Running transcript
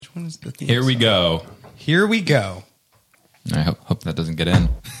Which one is the theme Here we song? go. Here we go. I hope that doesn't get in.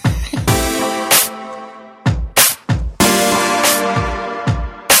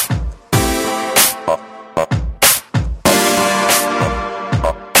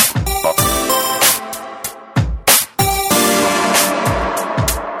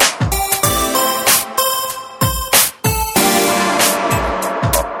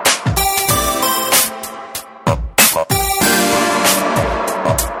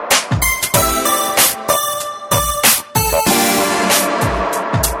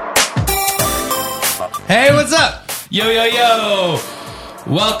 Hey, what's up? Yo, yo, yo!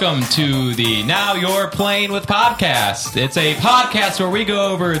 Welcome to the Now You're Playing With podcast. It's a podcast where we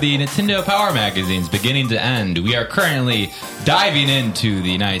go over the Nintendo Power magazines beginning to end. We are currently diving into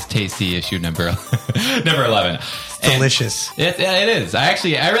the nice, tasty issue number 11. And Delicious. It is.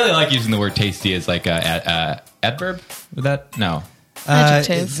 I really like using the word tasty as like a adverb. Would that? No.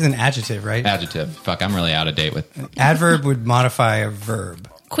 Adjective. It's an adjective, right? Adjective. Fuck, I'm really out of date with... Adverb would modify a verb.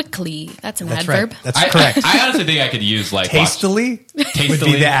 Quickly. That's an That's adverb. right. That's correct. I honestly think I could use like... Tastily would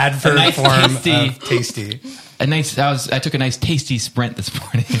Tastily. be the adverb A nice form tasty- of tasty. I took a nice tasty sprint this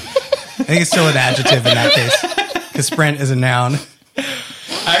morning. I think it's still an adjective in that case because sprint is a noun.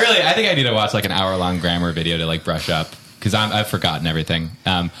 I think I need to watch like an hour-long grammar video to like brush up because I've forgotten everything.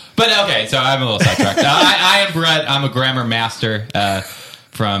 But okay, so I'm a little sidetracked. I am Brett. I'm a grammar master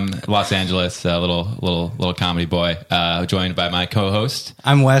from Los Angeles, a little comedy boy, joined by my co-host.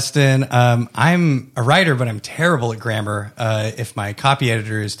 I'm Weston. I'm a writer, but I'm terrible at grammar. If my copy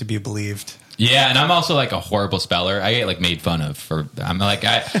editor is to be believed. Yeah, and I'm also like a horrible speller. I get like made fun of for. I'm a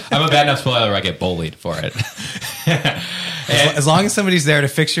bad enough speller where I get bullied for it. As long as somebody's there to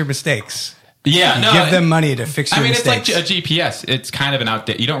fix your mistakes. Yeah, You no, give them money to fix your it's mistakes. like a GPS. It's kind of an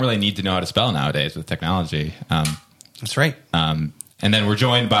outdated. You don't really need to know how to spell nowadays with technology. That's right. And then we're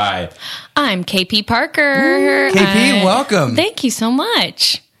joined by. I'm KP Parker. KP, welcome. Thank you so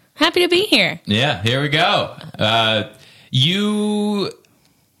much. Happy to be here. Yeah, here we go. I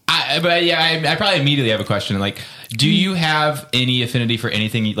probably immediately have a question. Like, do you have any affinity for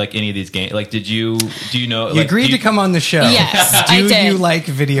anything like any of these games? Like, do you know? You like, agreed to come on the show. Yes, Do I did. you like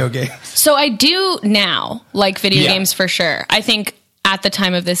video games? So I do now like video Yeah. games for sure. I think at the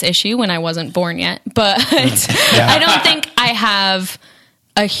time of this issue when I wasn't born yet, but I don't think I have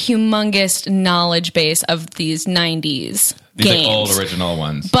a humongous knowledge base of these 90s these games. like old original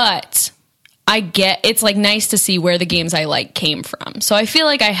ones? But it's like nice to see where the games I like came from. So I feel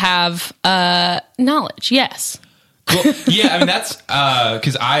like I have knowledge. Yes. Well, yeah, I mean that's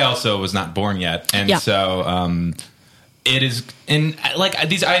because I also was not born yet, and Yeah. so it is. And like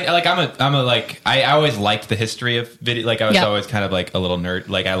these, I always liked the history of video. Like I was Yeah. always kind of like a little nerd.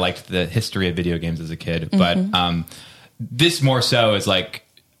 Like I liked the history of video games as a kid, Mm-hmm. but this more so is like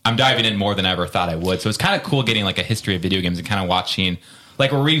I'm diving in more than I ever thought I would. So it's kind of cool getting like a history of video games and kind of watching.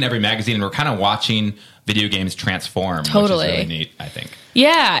 Like we're reading every magazine and we're kind of watching video games transform. Totally. Which is really neat, I think.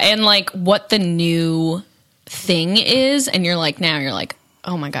 Yeah. And like what the new thing is. And you're like,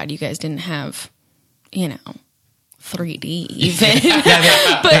 oh my God, you guys didn't have, 3D even.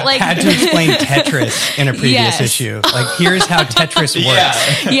 But like, Had to explain Tetris in a previous Yes. issue. Like, here's how Tetris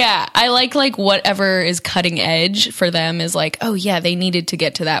works. yeah, I like whatever is cutting edge for them is like, oh yeah, they needed to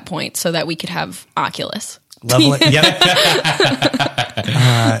get to that point so that we could have Oculus. Leveling. Yep.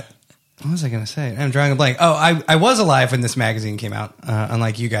 What was I going to say? I'm drawing a blank. Oh, I was alive when this magazine came out,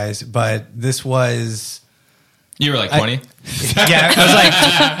 unlike you guys, but this was... You were like 20? Yeah,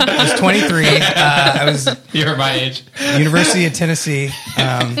 I was 23. I was You were my age. University of Tennessee,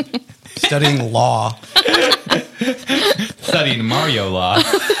 studying law. Studying Mario Law.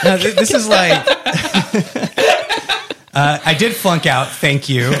 No, this is like... I did flunk out, thank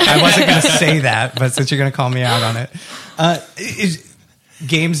you. I wasn't going to say that, but since you're going to call me out on it.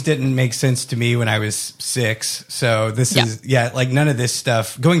 Games didn't make sense to me when I was 6. So this is, like none of this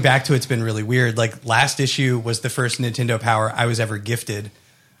stuff. Going back to it's been really weird. Like last issue was the first Nintendo Power I was ever gifted.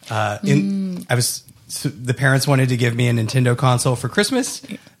 The parents wanted to give me a Nintendo console for Christmas.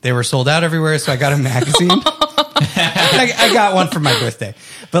 They were sold out everywhere, so I got a magazine. I got one for my birthday.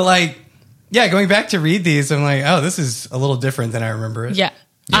 But like, yeah, going back to read these, I'm like, oh, this is a little different than I remember it. Yeah.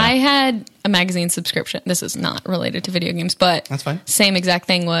 I had a magazine subscription. This is not related to video games, but That's fine. Same exact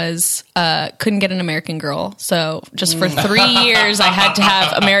thing was couldn't get an American Girl. So just for 3 years, I had to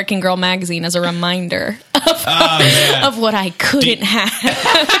have American Girl magazine as a reminder of what I couldn't have.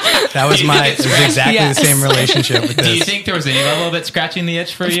 That was it was exactly Yes. the same relationship with this. Do you think there was any level of it scratching the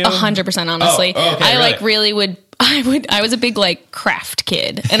itch for you? 100%, honestly. Oh, okay, I really? like really would. I was a big like craft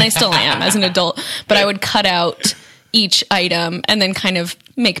kid, and I still am as an adult. But I would cut out each item and then kind of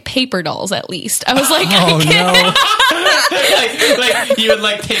make paper dolls at least. I was like, Oh no! like you would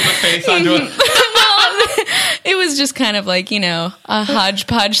like tape a face onto it. it was just kind of like, a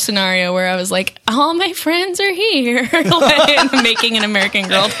hodgepodge scenario where I was like, all my friends are here, like, making an American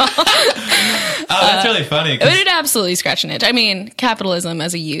Girl doll. Oh, that's really funny. It would absolutely scratch an itch. I mean, capitalism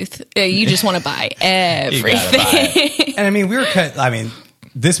as a youth, you just want to buy everything. And I mean,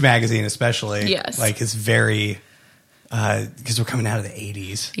 this magazine especially, Yes. like, is very, because we're coming out of the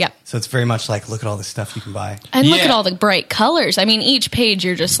 80s. Yep. So it's very much like, look at all the stuff you can buy. And look Yeah. at all the bright colors. I mean, each page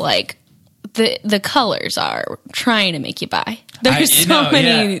you're just like, the colors are trying to make you buy. There's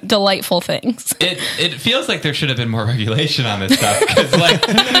many delightful things. It feels like there should have been more regulation on this stuff because like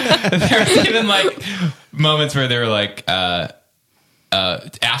there's even like moments where they were like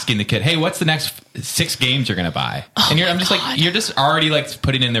asking the kid, "Hey, what's the next 6 games you're gonna buy?" And I'm just like, you're just already like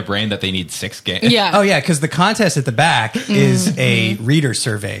putting in their brain that they need 6 games. Yeah. Oh yeah, because the contest at the back is a reader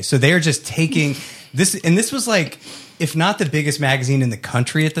survey. So they are just taking this, and this was like, if not the biggest magazine in the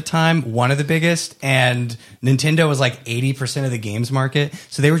country at the time, one of the biggest, and Nintendo was like 80% of the games market.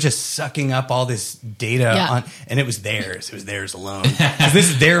 So they were just sucking up all this data Yeah. and it was theirs. It was theirs alone. 'Cause this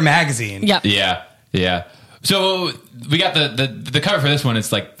is their magazine. Yep. Yeah. So we got the cover for this one.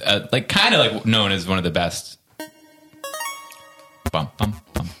 It's like kind of like known as one of the best. Bum, bum,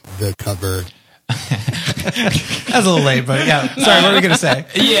 bum. The cover. That was a little late, but yeah. Sorry, what were we going to say?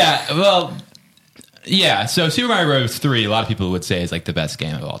 Yeah, well, yeah. So Super Mario Bros. 3, a lot of people would say is like the best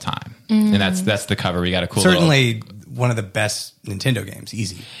game of all time, and that's the cover. We got a cool Certainly one of the best Nintendo games.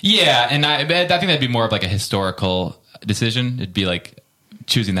 Easy. Yeah, and I think that'd be more of like a historical decision. It'd be like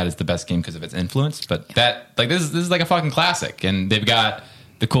choosing that as the best game because of its influence. But that like this is like a fucking classic, and they've got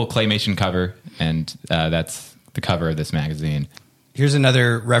the cool claymation cover, and that's the cover of this magazine. Here's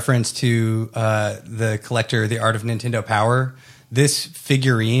another reference to the collector, The Art of Nintendo Power. This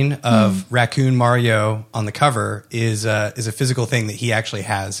figurine of Raccoon Mario on the cover is a physical thing that he actually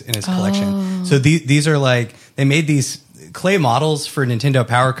has in his collection. So these are like, they made these clay models for Nintendo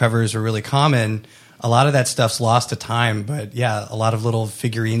Power covers are really common. A lot of that stuff's lost to time, but yeah, a lot of little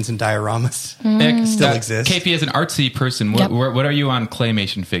figurines and dioramas still exist. KP, as an artsy person, Yep. what are you on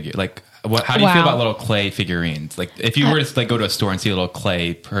claymation figure? Like, how do you feel Wow. about little clay figurines? Like, if you were to like go to a store and see a little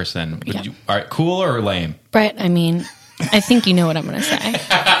clay person, would you, all right, cool or lame? Brett, I mean, I think you know what I'm going to say.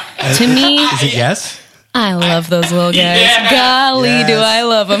 To me, Is it yes? I love those little guys. Yeah. Golly, Yes. do I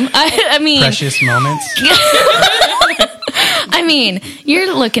love them. I mean, Precious moments. I mean,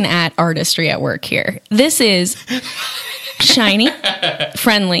 you're looking at artistry at work here. This is shiny,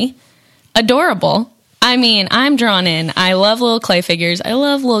 friendly, adorable. I mean, I'm drawn in. I love little clay figures. I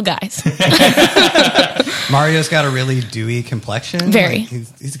love little guys. Mario's got a really dewy complexion. Very. Like,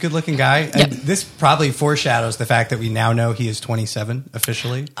 he's a good looking guy. Yep. And this probably foreshadows the fact that we now know he is 27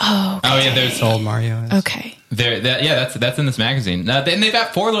 officially. Oh yeah, there's That's how old Mario is. Okay. that's in this magazine. And they've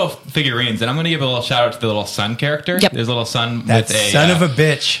got 4 little figurines, and I'm going to give a little shout out to the little sun character. Yep. There's a little sun That with a son of a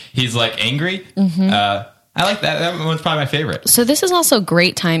bitch. He's like angry. I like that. That one's probably my favorite. So this is also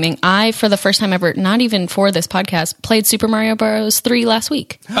great timing. I, for the first time ever, not even for this podcast, played Super Mario Bros. 3 last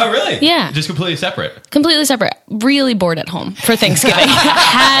week. Oh really? Yeah. Just completely separate. Completely separate. Really bored at home for Thanksgiving.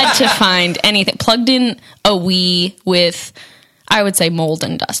 Had to find anything. Plugged in a Wii with, I would say, mold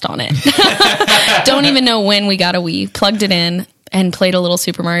and dust on it. Don't even know when we got a Wii. Plugged it in and played a little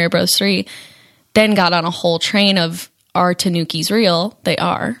Super Mario Bros. 3. Then got on a whole train of, are Tanukis real? They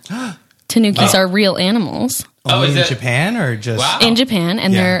are. Tanukis are real animals Only is in it? Japan or just... Wow. in Japan,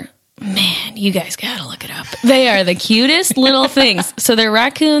 and Yeah. they're, man, you guys gotta look it up. They are the cutest little things. So they're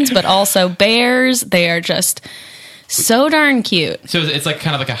raccoons, but also bears. They are just so darn cute. So it's like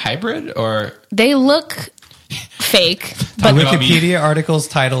kind of like a hybrid, or They look fake, The Talk about me. Wikipedia article's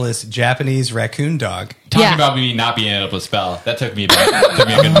title is Japanese raccoon dog. talking Yeah. about me not being able to spell. That took me a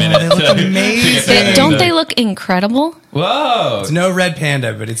good minute. They look amazing. get don't the- they look incredible? Whoa, It's no red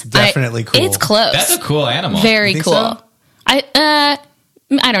panda, but it's definitely cool. It's close. that's a cool animal. Very You think cool. so?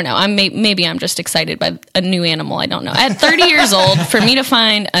 I don't know. Maybe I'm just excited by a new animal. I don't know. At 30 years old, for me to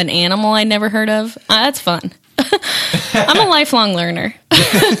find an animal I'd never heard of, that's fun. I'm a lifelong learner.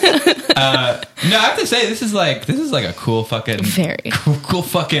 No, I have to say this is like a cool fucking Very. cool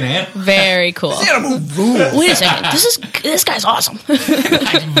fucking animal. Very cool. Animal rules. Wait a second. This guy's awesome.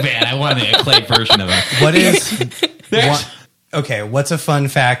 Man, I wanted a clay version of him. What is... okay, what's a fun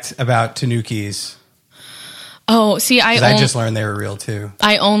fact about Tanukis? Oh, see, 'Cause I just learned they were real too.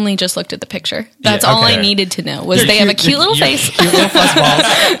 I only just looked at the picture. That's Yeah, all I okay. needed to know was They're they have a cute. cute little You're- face. Cute little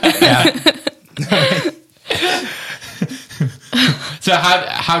fuzzballs. Yeah. So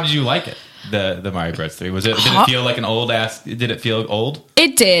how did you like it? the Mario Bros. 3? Did it feel like an old ass? Did it feel old?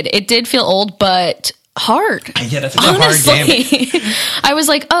 It did. It did feel old, but hard. Yeah, that's a hard game. I was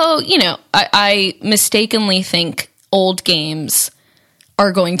like, I mistakenly think old games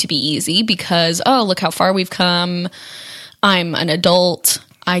are going to be easy because, look how far we've come. I'm an adult.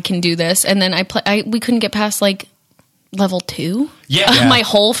 I can do this. And then we couldn't get past like level 2. Yeah. My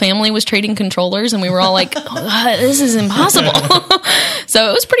whole family was trading controllers and we were all like, this is impossible. So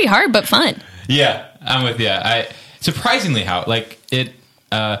it was pretty hard, but fun. Yeah, I'm with you. Surprisingly how, like, it,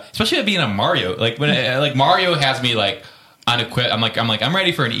 especially it being a Mario, like, when Mario has me, like, unequipped. I'm like, I'm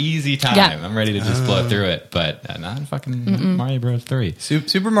ready for an easy time. Yeah. I'm ready to just blow through it, but not in fucking Mario Bros. 3.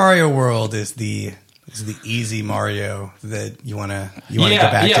 Super Mario World is the easy Mario that you want to go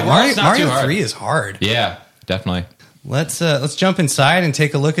back to. Mario 3 is hard. Yeah, definitely. Let's jump inside and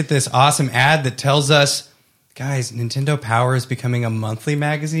take a look at this awesome ad that tells us, guys, Nintendo Power is becoming a monthly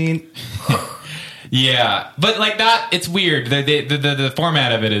magazine. Yeah, but like that, it's weird. The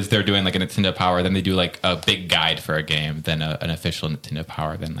format of it is they're doing like a Nintendo Power, then they do like a big guide for a game, then an official Nintendo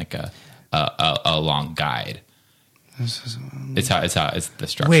Power, then like a long guide. It's the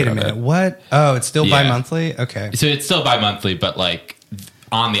structure. Wait a minute, what? Oh, it's still bi-monthly? Okay. So it's still bi-monthly, but like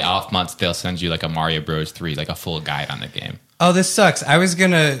on the off months, they'll send you like a Mario Bros. 3, like a full guide on the game. Oh, this sucks. I was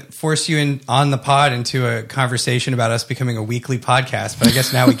going to force you on the pod into a conversation about us becoming a weekly podcast, but I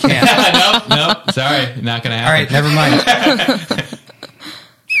guess now we can't. Nope. Sorry. Not going to happen. All right, never mind.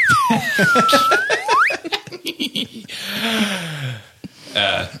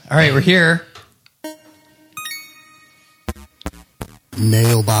 All right, we're here.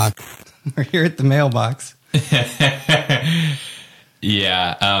 Mailbox. We're here at the mailbox.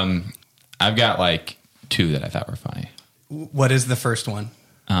 Yeah. I've got like 2 that I thought were funny. What is the first one?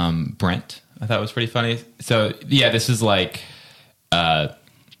 Brent, I thought was pretty funny. So yeah, this is like, oh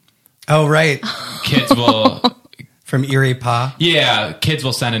right, kids will from Erie Pa. Yeah, kids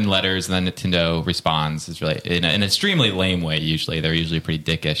will send in letters, and then Nintendo responds. It's really in an extremely lame way. They're usually pretty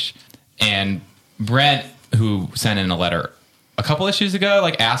dickish. And Brent, who sent in a letter a couple issues ago,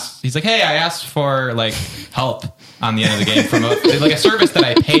 he's like, hey, I asked for like help on the end of the game from a service that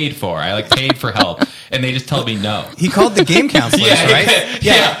I paid for. I paid for help, and they just told me no. He called the game counselors, right?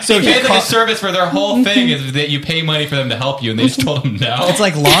 Yeah. So he paid a service for their whole thing is that you pay money for them to help you, and they just told him no. It's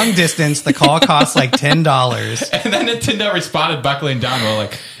like long distance. The call costs like $10. And then Nintendo responded buckling down.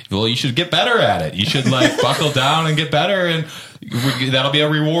 Well, you should get better at it. You should buckle down and get better, and that'll be a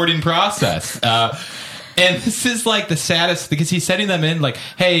rewarding process. And this is the saddest because he's sending them in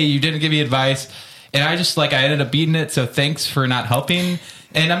hey, you didn't give me advice. And I just I ended up beating it. So thanks for not helping.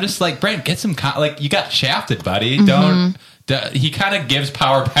 And I'm just Brent, get some, you got shafted, buddy. Mm-hmm. He kind of gives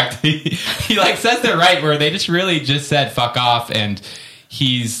power back. He says they're right where they just really just said fuck off. And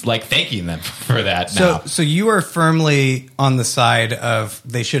he's thanking them for that now. So you are firmly on the side of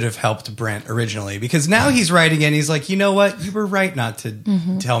they should have helped Brent originally, because now he's writing in. He's like, you know what? You were right not to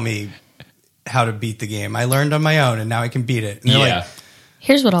tell me how to beat the game. I learned on my own, and now I can beat it. And they're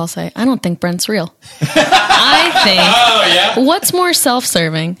here's what I'll say. I don't think Brent's real. I think what's more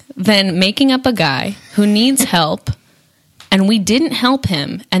self-serving than making up a guy who needs help and we didn't help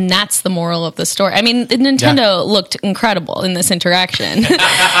him, and that's the moral of the story. I mean, Nintendo looked incredible in this interaction.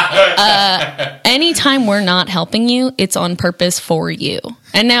 Anytime we're not helping you, it's on purpose for you.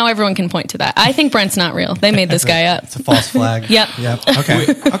 And now everyone can point to that. I think Brent's not real. They made this guy up. It's a false flag. Yep.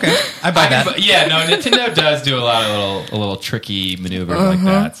 Okay. I buy that. Nintendo does do a lot of little tricky maneuvers like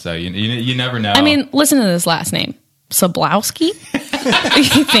that. So you never know. I mean, listen to this last name. Soblowski?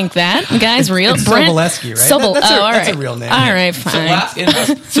 You think that guy's real? It's Sobolewski, right? That's a real name. All right, fine.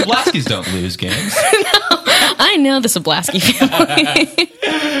 Soblowskis don't lose games. I know the Soblowski family.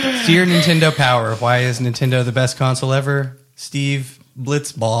 So your Nintendo Power. Why is Nintendo the best console ever? Steve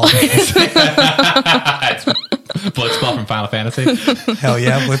Blitzball. Blitzball from Final Fantasy. Hell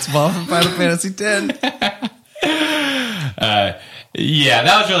yeah, Blitzball from Final Fantasy X. Yeah,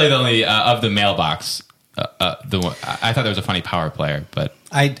 that was really the only of the mailbox. The one, I thought there was a funny power player, but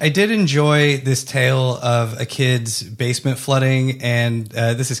I did enjoy this tale of a kid's basement flooding, and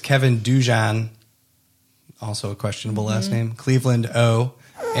this is Kevin Dujan, also a questionable last name, Cleveland O,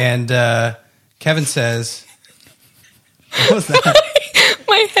 and Kevin says, "What was that?"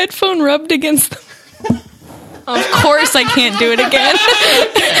 My headphone rubbed against the. Of course, I can't do it again.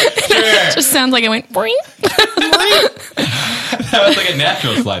 It just sounds like it went. Boing. That was like a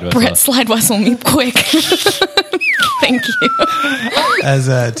natural slide whistle. Brett, slide whistle me quick. Thank you. As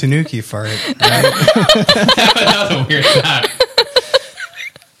a Tanuki fart, right? That was a weird sound.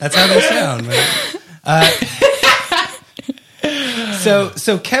 That's how they sound, man.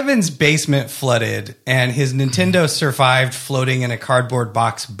 So Kevin's basement flooded, and his Nintendo survived floating in a cardboard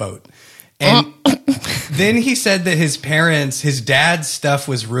box boat. And then he said that his dad's stuff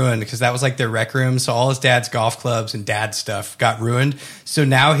was ruined because that was like their rec room. So all his dad's golf clubs and dad's stuff got ruined. So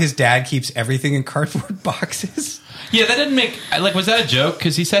now his dad keeps everything in cardboard boxes. Yeah, that didn't make was that a joke?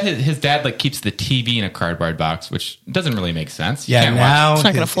 Because he said his dad keeps the TV in a cardboard box, which doesn't really make sense. You can't now It's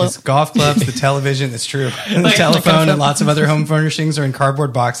not gonna float. his golf clubs, the television, it's true, and the telephone, and lots of other home furnishings are in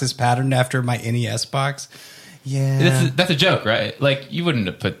cardboard boxes patterned after my NES box. Yeah, that's a joke, right? Like you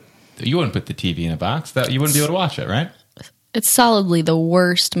wouldn't put the TV in a box. That you wouldn't be able to watch it, right? It's solidly the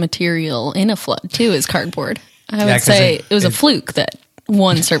worst material in a flood, too, is cardboard. I would 'cause say it was a fluke that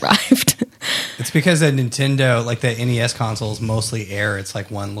one survived. it's because the Nintendo, like the NES console, is mostly air. It's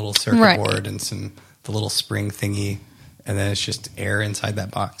like one little circuit board and the little spring thingy, and then it's just air inside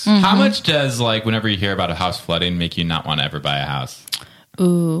that box. How much does whenever you hear about a house flooding make you not want to ever buy a house?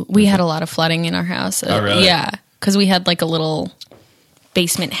 Ooh, we had a lot of flooding in our house. Oh, really? Yeah, because we had like a little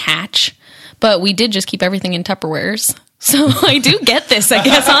basement hatch, but we did just keep everything in Tupperwares. So I do get this, I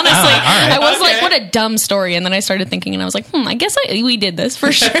guess, honestly. I was like, what a dumb story. And then I started thinking, and I was like, I guess we did this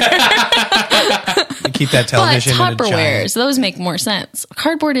for sure. You keep that television But in a giant. Tupperwares, those make more sense.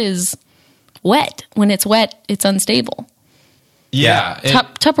 Cardboard is wet. When it's wet, it's unstable. Yeah.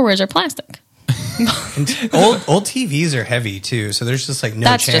 Tupperwares are plastic. Old TVs are heavy too, so there's just like no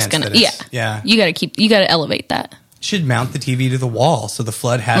That's chance just gonna, that it's, yeah. You gotta elevate that. Should mount the TV to the wall so the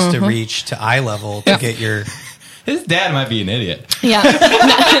flood has to reach to eye level to get your. His dad might be an idiot. Yeah.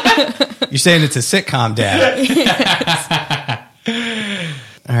 You're saying it's a sitcom, Dad.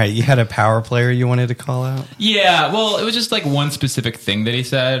 All right, you had a power player you wanted to call out? Yeah, well, it was just one specific thing that he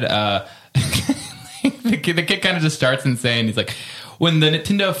said. The kid kind of just starts in saying, he's like, when the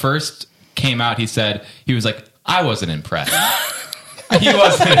Nintendo first came out, he said, he was like, I wasn't impressed. He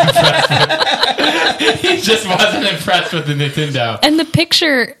wasn't impressed. He just wasn't impressed with the Nintendo. And the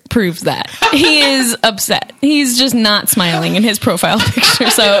picture proves that. He is upset. He's just not smiling in his profile picture.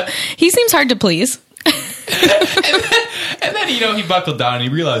 So he seems hard to please. And then, he buckled down and he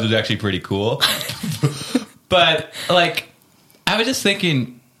realized it was actually pretty cool. But, I was just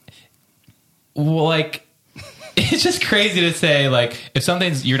thinking, it's just crazy to say,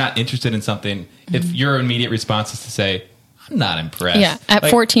 if you're not interested in something, if your immediate response is to say, I'm not impressed. Yeah, at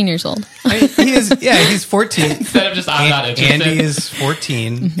 14 years old. He's 14. Instead of just, I'm not interested. Andy is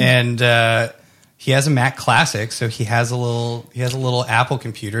 14, and he has a Mac Classic, so he has a little Apple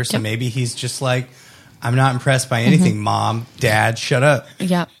computer. So maybe he's just like, I'm not impressed by anything, Mom, Dad, shut up.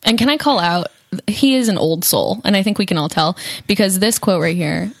 Yeah, and can I call out? He is an old soul, and I think we can all tell, because this quote right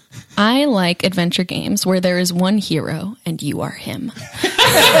here, I like adventure games where there is one hero and you are him.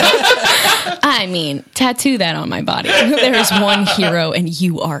 I mean, tattoo that on my body. There is one hero and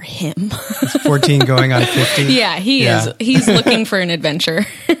you are him. 14 going on 50. Yeah, he is. He's looking for an adventure.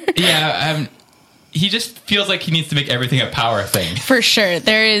 Yeah, he just feels like he needs to make everything a power thing. For sure.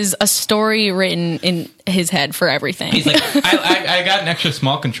 There is a story written in his head for everything. He's like, I got an extra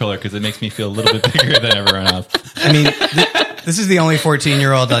small controller because it makes me feel a little bit bigger than everyone else. I mean, this is the only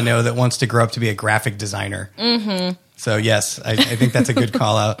 14-year-old I know that wants to grow up to be a graphic designer. Mm-hmm. So, yes, I think that's a good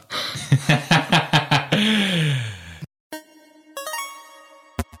call out.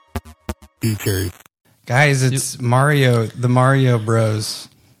 Guys, it's Mario, the Mario Bros.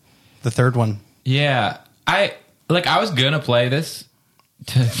 The third one. Yeah. I was going to play this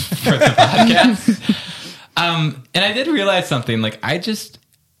for the podcast. And I did realize something.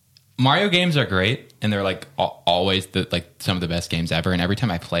 Mario games are great, and they're always some of the best games ever. And every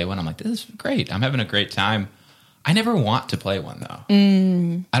time I play one, I'm like, this is great. I'm having a great time. I never want to play one though.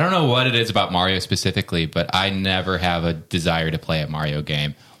 I don't know what it is about Mario specifically, but I never have a desire to play a Mario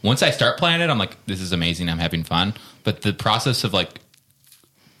game. Once I start playing it, I'm like, this is amazing. I'm having fun. But the process of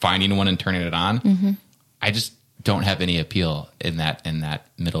finding one and turning it on, I just don't have any appeal in that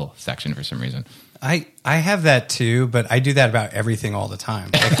middle section for some reason. I have that too, but I do that about everything all the time.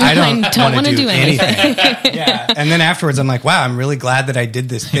 I don't want to do anything. Yeah. And then afterwards, I'm like, wow, I'm really glad that I did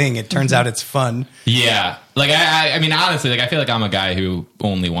this thing. It turns out it's fun. Yeah. I mean, honestly, I feel like I'm a guy who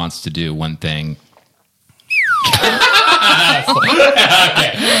only wants to do one thing.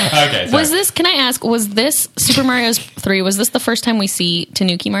 Okay. Was this, can I ask, was this Super Mario 3, was this the first time we see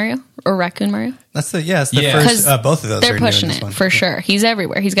Tanuki Mario or Raccoon Mario? That's the first, both of those they're are pushing new in this it one. for sure. He's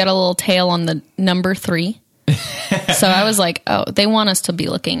everywhere. He's got a little tail on the number 3. So I was like, oh, they want us to be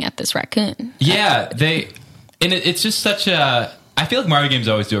looking at this raccoon. Yeah, it's just such a, I feel like Mario games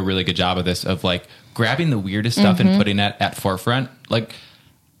always do a really good job of this, of grabbing the weirdest stuff and putting it at forefront.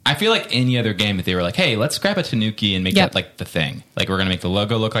 I feel like any other game, if they were like, hey, let's grab a Tanuki and make that like the thing. Like, we're going to make the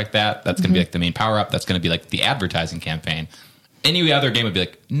logo look like that. That's going to be like the main power up. That's going to be like the advertising campaign. Any other game would be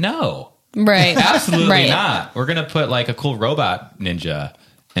like, no. Right. Absolutely not. We're going to put like a cool robot ninja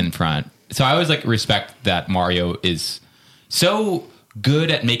in front. So I always like respect that Mario is so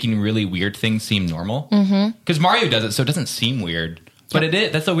good at making really weird things seem normal. Because Mario does it, so it doesn't seem weird. But it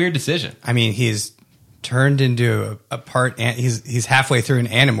is. That's a weird decision. I mean, he's turned into a part. He's halfway through an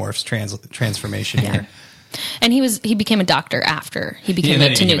Animorphs transformation here. And he became a doctor after he became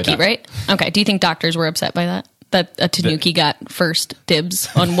a Tanuki, right? Okay. Do you think doctors were upset by that? That a Tanuki got first dibs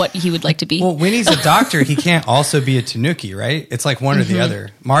on what he would like to be? Well, when he's a doctor, he can't also be a Tanuki, right? It's like one or the other.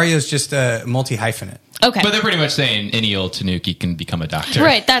 Mario's just a multi-hyphenate. Okay. But they're pretty much saying any old Tanuki can become a doctor.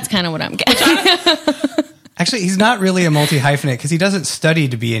 Right. That's kind of what I'm getting. Actually, he's not really a multi-hyphenate because he doesn't study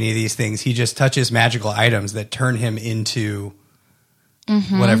to be any of these things. He just touches magical items that turn him into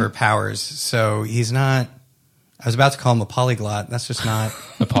whatever powers. So he's not... I was about to call him a polyglot. That's just not...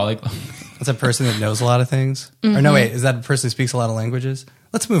 A polyglot? That's a person that knows a lot of things. Or no, wait, is that a person who speaks a lot of languages?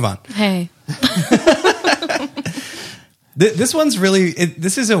 Let's move on. Hey. This one's really...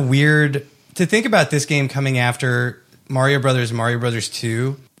 this is a weird... To think about this game coming after Mario Brothers and Mario Brothers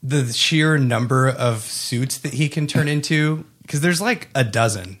 2, the sheer number of suits that he can turn into... Because there's like a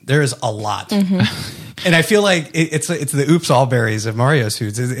dozen. There is a lot. And I feel like it's the oops all berries of Mario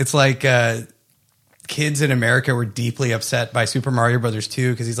suits. It's like... kids in America were deeply upset by Super Mario Brothers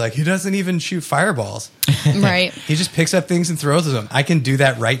 2 because he's like, he doesn't even shoot fireballs. Right. He just picks up things and throws them. I can do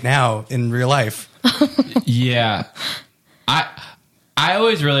that right now in real life. Yeah. I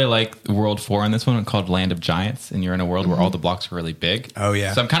always really like World 4 in this one called Land of Giants, and you're in a world where all the blocks are really big. Oh,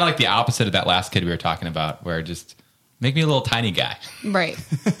 yeah. So I'm kind of like the opposite of that last kid we were talking about, where just make me a little tiny guy. Right.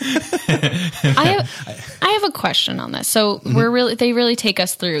 I have a question on this. So they really take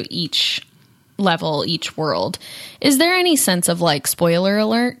us through each level, each world. Is there any sense of like spoiler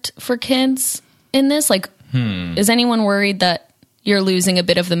alert for kids in this? Like, is anyone worried that you're losing a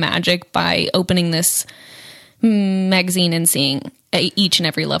bit of the magic by opening this magazine and seeing each and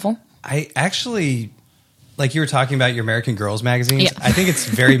every level? I actually, like you were talking about your American Girls magazines, I think it's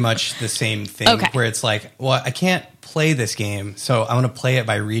very much the same thing where it's like, well, I can't play this game, so I want to play it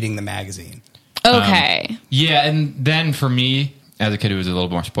by reading the magazine. Okay. Yeah, and then for me, as a kid who was a little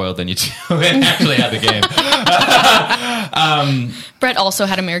more spoiled than you two, and actually had the game. Brett also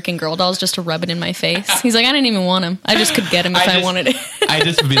had American Girl dolls just to rub it in my face. He's like, I didn't even want them. I just could get them if I wanted it. I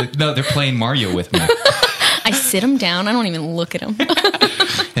just would be like, no, they're playing Mario with me. I sit them down. I don't even look at them.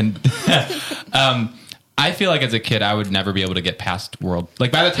 And I feel like as a kid, I would never be able to get past World.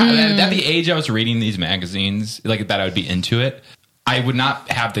 Like by the time, at the age I was reading these magazines, like that I would be into it, I would not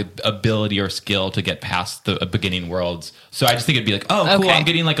have the ability or skill to get past the beginning worlds. So I just think it'd be like, oh, cool, I'm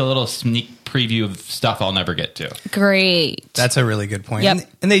getting like a little sneak preview of stuff I'll never get to. Great. That's a really good point. Yep.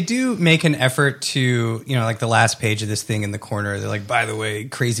 And they do make an effort to, like the last page of this thing in the corner, they're like, by the way,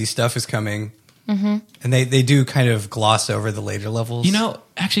 crazy stuff is coming. And they do kind of gloss over the later levels.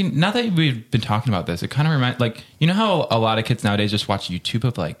 Actually, now that we've been talking about this, it kind of reminds, like, how a lot of kids nowadays just watch YouTube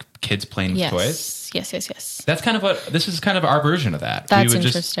of like kids playing with toys? Yes. That's kind of this is kind of our version of that. That's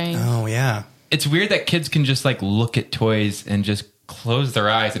interesting. Oh, yeah. It's weird that kids can just like look at toys and just close their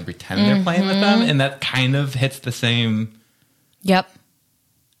eyes and pretend they're playing with them. And that kind of hits the same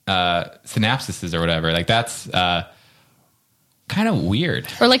synapses or whatever. Like that's kind of weird.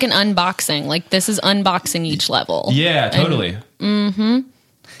 Or like an unboxing. Like this is unboxing each level. Yeah, totally.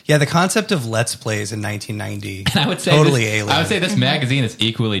 Yeah, the concept of Let's Plays in 1990, and I would say totally alien. I would say this magazine is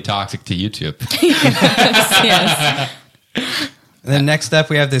equally toxic to YouTube. yes. And then next up,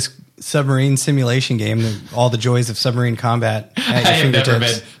 we have this submarine simulation game, all the joys of submarine combat at your I have fingertips. never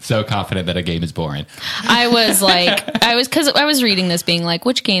been so confident that a game is boring. I was reading this being like,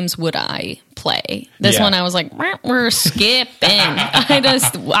 which games would I play? This one I was like, we're skipping.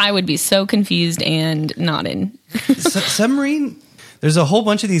 I would be so confused and not in. Submarine, there's a whole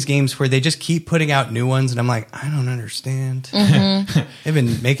bunch of these games where they just keep putting out new ones, and I'm like, I don't understand. They've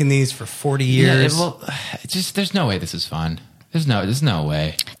been making these for 40 years. There's no way this is fun. There's no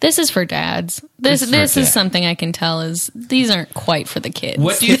way. This is for dads. This is something I can tell is these aren't quite for the kids.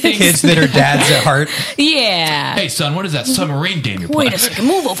 What do you think? Kids that are dads at heart. Yeah. Hey son, what is that submarine game you're playing? Wait a second.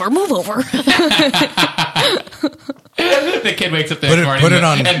 Move over. The kid wakes up the next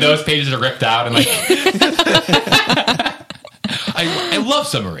morning and those pages are ripped out and like I love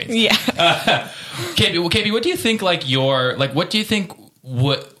submarines. Yeah. KB, what do you think what do you think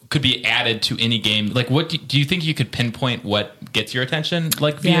what could be added to any game? Like, what do you think you could pinpoint what gets your attention,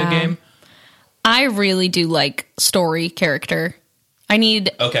 like via game? I really do like story character. I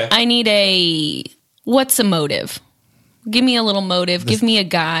need Okay. what's a motive? Give me a little motive. Give me a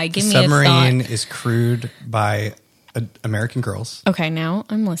guy. Give me a Submarine thought. is crewed by American girls. Okay, now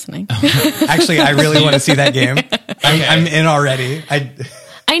I'm listening. Actually, I really want to see that game. I'm in already.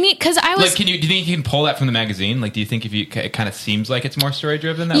 I need, because I was... Like, do you think you can pull that from the magazine? Like, do you think it kind of seems like it's more story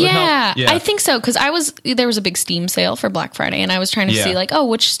driven? That would help? I think so, because there was a big Steam sale for Black Friday, and I was trying to see, like, oh,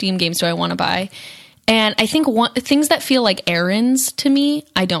 which Steam games do I want to buy? And I think things that feel like errands to me,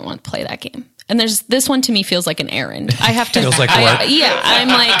 I don't want to play that game. And this one to me feels like an errand. I have to. Feels like work. I'm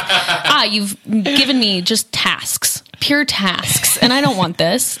like, you've given me just tasks, pure tasks, and I don't want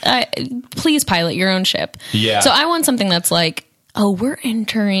this. Please pilot your own ship. Yeah. So I want something that's like, oh, we're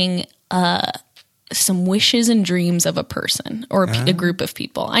entering some wishes and dreams of a person or a group of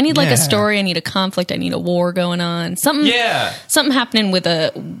people. I need like a story. I need a conflict. I need a war going on. Something happening with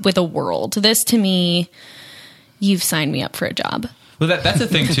a world. This to me, you've signed me up for a job. Well, that's the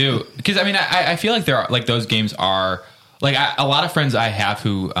thing too, because I mean, I feel like there are like those games are like a lot of friends I have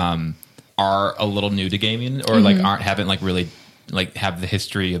who are a little new to gaming or like haven't like really like have the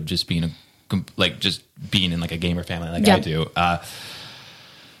history of just being just being in like a gamer family like I do.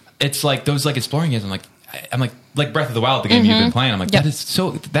 It's like those like exploring games. I'm like Breath of the Wild, the game you've been playing. I'm like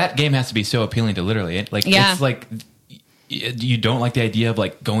that game has to be so appealing to literally it's like. You don't like the idea of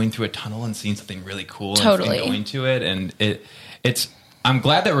like going through a tunnel and seeing something really cool and going to it, and it's. I'm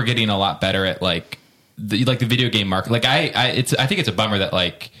glad that we're getting a lot better at like the video game market. Like I think it's a bummer that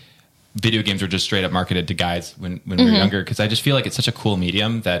like video games were just straight up marketed to guys when we were younger, because I just feel like it's such a cool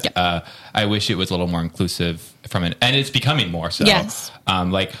medium that I wish it was a little more inclusive and it's becoming more so. Yes.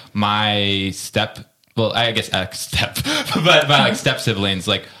 Like my I guess ex step, but my like step siblings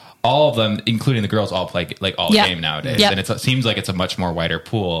like. All of them, including the girls, all play like all game nowadays, and it seems like it's a much more wider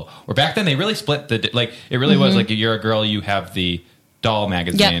pool. Where back then they really split it really was like if you're a girl, you have the doll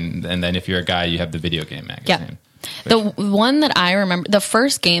magazine, and then if you're a guy, you have the video game magazine. The one that I remember, the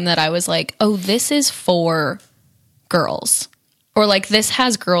first game that I was like, oh, this is for girls, or like this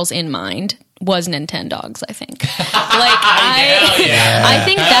has girls in mind, was Nintendogs, I think. I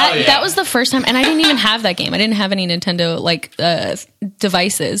think that was the first time, and I didn't even have that game. I didn't have any Nintendo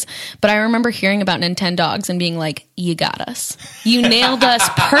devices, but I remember hearing about Nintendogs and being like, you got us. You nailed us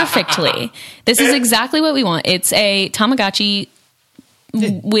perfectly. This is exactly what we want. It's a Tamagotchi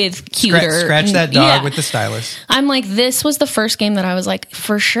with cuter. Scratch that dog with the stylus. I'm like, this was the first game that I was like,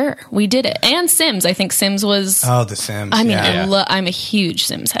 for sure, we did it. And Sims. I think Sims was... Oh, the Sims. I mean, I'm a huge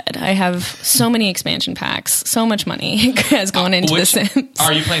Sims head. I have so many expansion packs. So much money has gone into the Sims.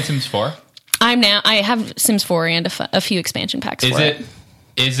 Are you playing Sims 4? I have Sims 4 and a few expansion packs for it.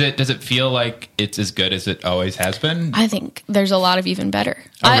 Does it feel like it's as good as it always has been? I think there's a lot of even better.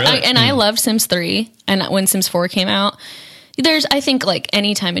 Oh, really? I loved Sims 3, and when Sims 4 came out, I think like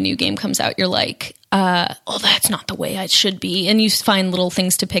anytime a new game comes out, you're like, oh, that's not the way it should be. And you find little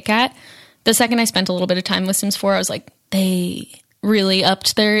things to pick at. The second I spent a little bit of time with Sims 4, I was like, they really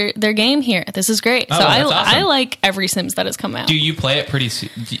upped their game here. This is great. Oh, so awesome. I like every Sims that has come out. Do you play it pretty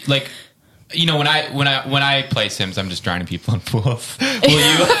like... You know, when I play Sims, I'm just drowning people in pools. Will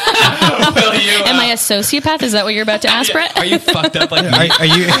you? Am I a sociopath? Is that what you're about to ask, Brett? Are you fucked up like me? Are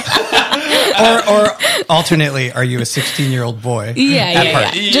you? or alternately, are you a 16-year-old boy?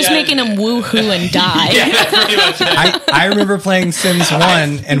 Yeah. Just making them woohoo and die. Yeah, pretty much. I remember playing Sims 1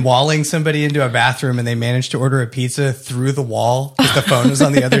 and walling somebody into a bathroom, and they managed to order a pizza through the wall because the phone was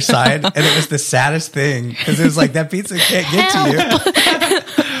on the other side, and it was the saddest thing because it was like that pizza can't get to you.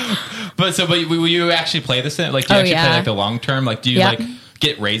 But will you actually play this? Like, do you actually play like the long term? Like, do you like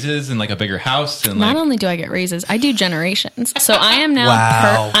get raises and like a bigger house? And not only do I get raises, I do generations. So I am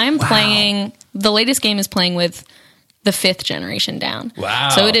now. Playing. The latest game is playing with the 5th generation down. Wow!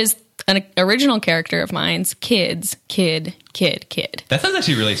 So it is an original character of mine's kid. That sounds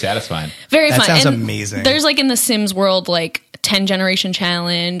actually really satisfying. Very fun. That sounds and amazing. There's like in the Sims world, like 10 generation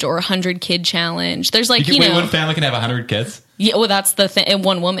challenge or 100 kid challenge. There's like one family can have 100 kids. Yeah, well, that's the thing. And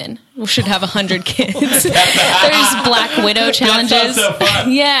one woman should have 100 kids. There's Black Widow challenges. That sounds so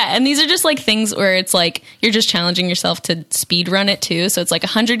fun. Yeah, and these are just like things where it's like you're just challenging yourself to speed run it too. So it's like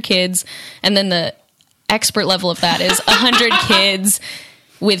 100 kids, and then the expert level of that is 100 kids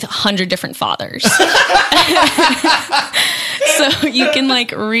with 100 different fathers. So you can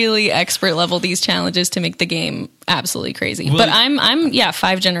like really expert level these challenges to make the game absolutely crazy. But I'm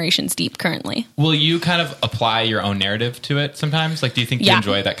 5 generations deep currently. Will you kind of apply your own narrative to it sometimes? Like, do you think you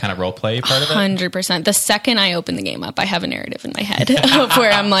enjoy that kind of role play part of it? 100%. The second I open the game up, I have a narrative in my head of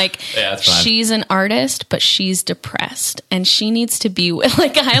where I'm like, she's an artist, but she's depressed and she needs to be with,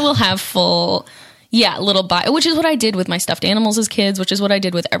 like, I will have full... Yeah, little which is what I did with my stuffed animals as kids, which is what I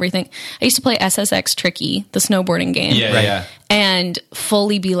did with everything. I used to play SSX Tricky, the snowboarding game. Yeah, Right. yeah. And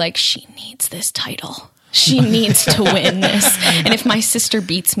fully be like, she needs this title. She needs to win this. And if my sister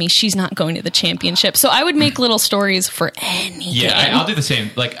beats me, she's not going to the championship. So I would make little stories for any Yeah, game. I'll do the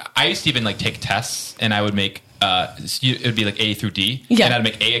same. Like, I used to even like take tests, and I would make it would be like A through D, Yeah. and I'd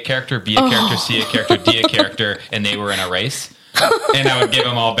make A character, B a character, C a character, D a character, and they were in a race. And I would give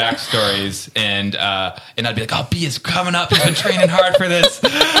them all backstories, and I'd be like, "Oh, B is coming up. He's been training hard for this,"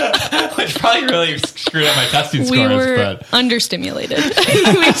 which probably really screwed up my testing We scores. were But understimulated.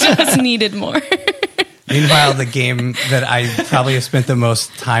 We just needed more. Meanwhile, the game that I probably have spent the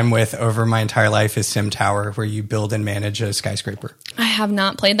most time with over my entire life is Sim Tower, where you build and manage a skyscraper. I have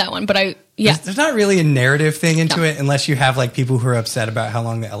not played that one, but There's not really a narrative thing into it unless you have like people who are upset about how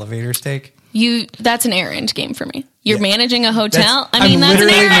long the elevators take. That's an errand game for me. You're Yeah. managing a hotel. I'm that's an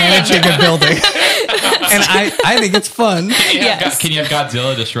literally errand. managing a building. And I think it's fun. Yes. can you have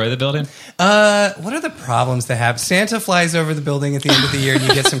Godzilla destroy the building? What are the problems they have? Santa flies over the building at the end of the year and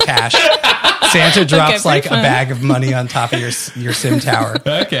you get some cash. Santa drops Okay, like fun. a bag of money on top of your Sim Tower.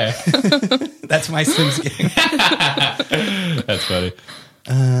 Okay, That's my Sims game. that's funny.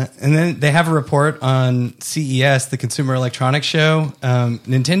 And then they have a report on CES, the Consumer Electronics Show.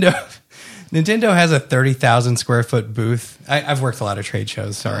 Nintendo has a 30,000 square foot booth. I've worked a lot of trade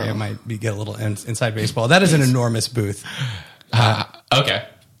shows. Sorry, I might get a little inside baseball. That is an enormous booth. Okay.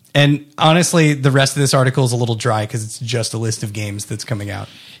 And honestly, the rest of this article is a little dry because it's just a list of games that's coming out.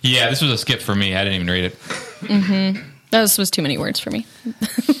 Yeah, this was a skip for me. I didn't even read it. That was too many words for me.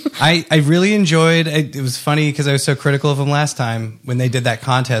 I really enjoyed it. It was funny because I was so critical of them last time when they did that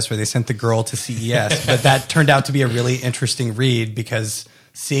contest where they sent the girl to CES. But that turned out to be a really interesting read because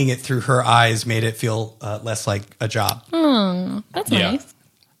seeing it through her eyes made it feel less like a job. That's Yeah. nice.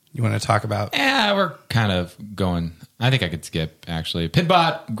 You want to talk about? Yeah, we're kind of going. I think I could skip, actually.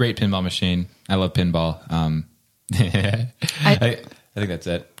 Pinbot, great pinball machine. I love pinball. I think that's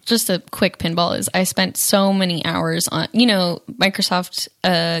it. Just a quick pinball is I spent so many hours on, Microsoft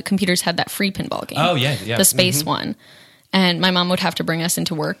computers had that free pinball game. Oh, yeah, yeah. The space one. And my mom would have to bring us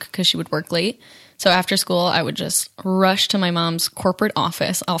into work because she would work late. So after school, I would just rush to my mom's corporate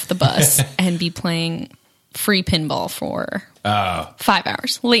office off the bus and be playing free pinball for 5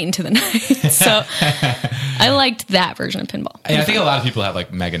 hours late into the night. So I liked that version of pinball. I think a lot of people have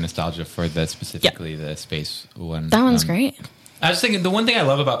like mega nostalgia for specifically the space one. That one's great. I was thinking the one thing I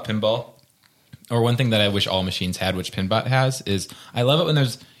love about pinball, or one thing that I wish all machines had, which Pinbot has, is I love it when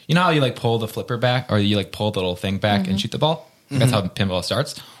there's, you know how you like pull the flipper back or you like pull the little thing back and shoot the ball? That's how pinball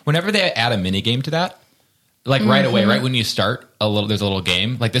starts. Whenever they add a mini game to that, like right away, right when you start there's a little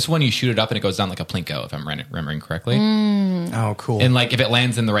game. Like this one, you shoot it up and it goes down like a Plinko, if I'm remembering correctly. Oh, cool. And like if it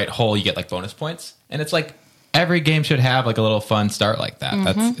lands in the right hole, you get like bonus points. And it's like every game should have like a little fun start like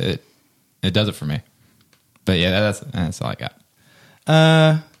that. That's it. It does it for me. But yeah, that's all I got.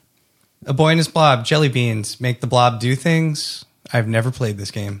 A Boy and His Blob, Jelly Beans, make the blob do things. I've never played this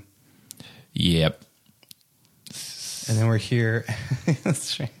game. Yep. And then we're here.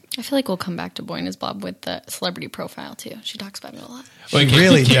 That's right. I feel like we'll come back to Boy and His Blob with the celebrity profile too. She talks about it a lot. Wait,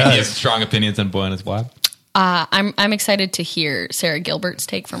 really can does. you have strong opinions on Boy and His Blob? I'm excited to hear Sarah Gilbert's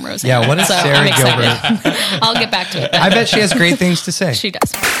take from Roseanne. Yeah, what is So Sarah I'm excited. Gilbert? I'll get back to it. I bet she has great things to say. She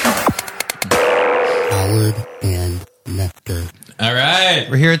does. Howard and Nectar. All right.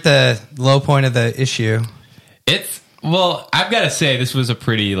 We're here at the low point of the issue. Well, I've got to say, this was a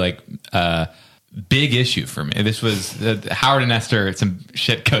pretty big issue for me. This was Howard and Esther. Some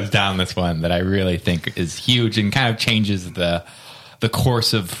shit goes down this one that I really think is huge and kind of changes the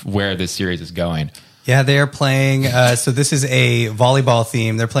course of where this series is going. Yeah, they are playing. So this is a volleyball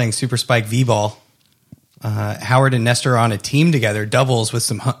theme. They're playing Super Spike V-Ball. Howard and Nestor are on a team together, doubles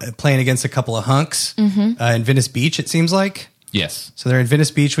with playing against a couple of hunks in Venice Beach. It seems like. Yes. So they're in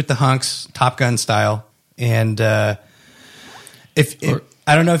Venice Beach with the hunks, Top Gun style, and I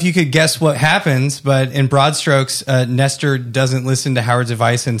don't know if you could guess what happens, but in broad strokes, Nestor doesn't listen to Howard's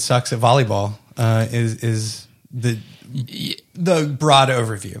advice and sucks at volleyball. Is the broad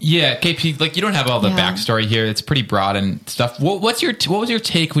overview? Yeah, KP. You don't have all the backstory here. It's pretty broad and stuff. What was your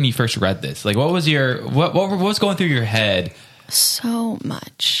take when you first read this? What was going through your head? So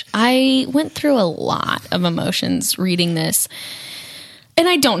much. I went through a lot of emotions reading this, and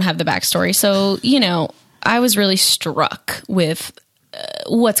I don't have the backstory. So, I was really struck with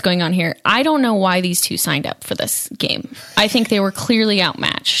what's going on here. I don't know why these two signed up for this game. I think they were clearly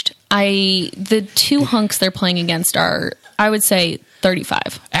outmatched. The two hunks they're playing against are, I would say,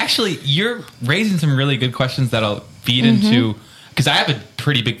 35. Actually, you're raising some really good questions that'll feed into because I have a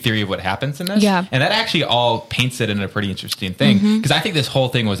pretty big theory of what happens in this. Yeah. And that actually all paints it in a pretty interesting thing. Because I think this whole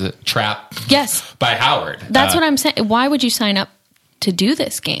thing was a trap Yes. by Howard. That's what I'm saying. Why would you sign up to do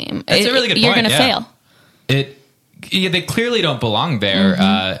this game? That's a really good You're point. going to fail. They clearly don't belong there.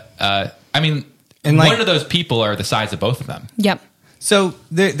 I mean, And like- one of those people are the size of both of them. Yep. So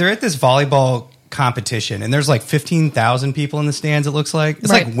they're at this volleyball competition, and there's like 15,000 people in the stands. It looks like it's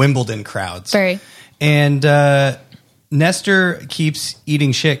Right. like Wimbledon crowds. Very. And Nestor keeps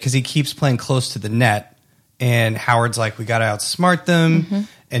eating shit because he keeps playing close to the net. And Howard's like, "We got to outsmart them."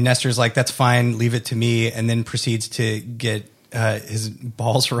 And Nestor's like, "That's fine, leave it to me." And then proceeds to get his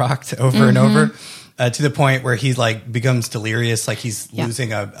balls rocked over and over to the point where he like becomes delirious, like he's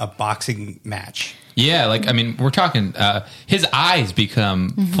losing a boxing match. Yeah, like I mean, we're talking. His eyes become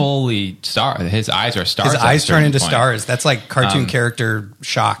fully star. His eyes are stars. His at a eyes turn certain into point. stars. That's like cartoon character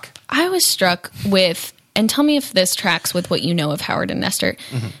shock. I was struck with, and tell me if this tracks with what you know of Howard and Nestor.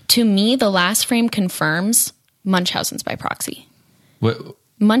 To me, the last frame confirms Munchausen's by proxy. What,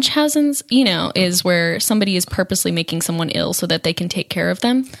 Munchausen's, is where somebody is purposely making someone ill so that they can take care of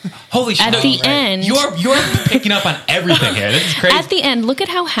them. holy shit! At the end, You're picking up on everything here. This is crazy. at the end, look at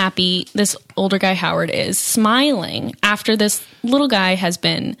how happy this older guy Howard is, smiling after this little guy has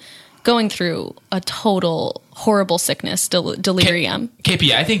been going through a total horrible sickness, delirium.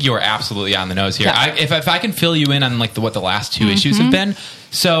 KP, I think you're absolutely on the nose here. Yeah. If I can fill you in on like what the last two issues have been.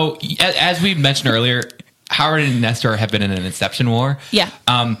 So as we mentioned earlier, Howard and Nestor have been in an Inception war. Yeah.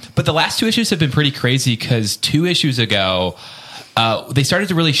 But the last two issues have been pretty crazy because 2 issues ago, they started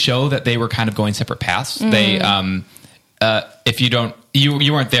to really show that they were kind of going separate paths. They, if you don't,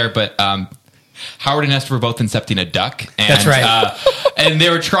 you weren't there, but Howard and Nestor were both incepting a duck. And, That's right. And they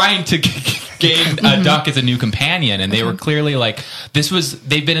were trying to gain a duck as a new companion, and they were clearly like,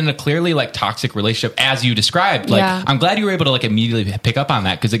 they've been in a clearly like toxic relationship as you described. Like, Yeah. I'm glad you were able to like immediately pick up on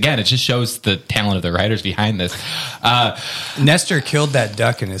that because again, it just shows the talent of the writers behind this. Nestor killed that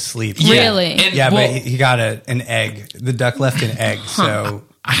duck in his sleep. Really? And, Yeah, well, but he got an egg. The duck left an egg. So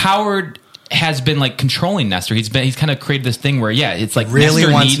Howard has been like controlling Nestor. He's kind of created this thing where it's like Really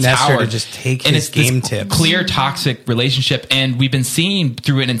Nestor wants needs Nestor to Howard, just take and his it's this game tips. Clear toxic relationship, and we've been seeing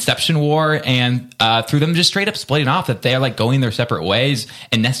through an Inception war and through them just straight up splitting off that they're like going their separate ways,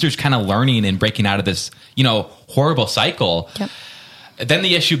 and Nestor's kind of learning and breaking out of this horrible cycle. Yep. Then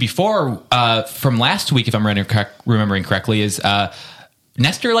the issue before from last week, if I'm remembering correctly, is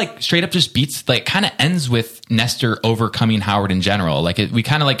Nestor like straight up just beats, like kind of ends with Nestor overcoming Howard in general. Like we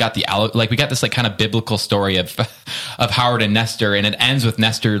kind of like got we got this like kind of biblical story of Howard and Nestor, and it ends with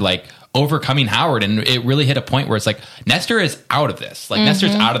Nestor like overcoming Howard, and it really hit a point where it's like Nestor is out of this. Like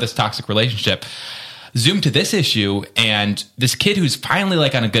Nestor's out of this toxic relationship. Zoom to this issue, and this kid who's finally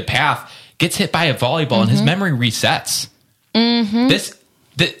like on a good path gets hit by a volleyball, and his memory resets.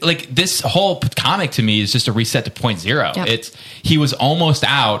 This whole comic to me is just a reset to 0.0. Yep. He was almost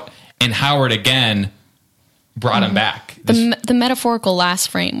out, and Howard again brought him back. The metaphorical last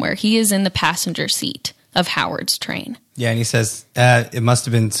frame where he is in the passenger seat of Howard's train. yeah, and he says it must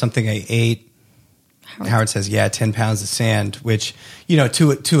have been something I ate. Howard says, 10 pounds of sand, which,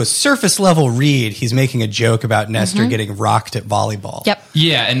 to a surface level read, he's making a joke about Nestor getting rocked at volleyball. Yep.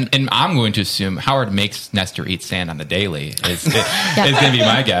 Yeah, and I'm going to assume Howard makes Nestor eat sand on the daily. Is going to be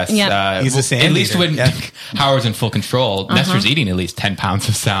my guess. Yeah. He's a sand At least eater, when yeah. Howard's in full control, Nestor's eating at least 10 pounds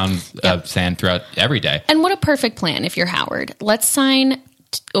of sand throughout every day. And what a perfect plan if you're Howard. Let's sign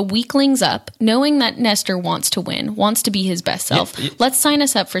weaklings up, knowing that Nestor wants to win, wants to be his best self. Yeah. Let's sign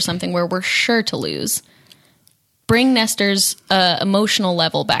us up for something where we're sure to lose. Bring Nestor's emotional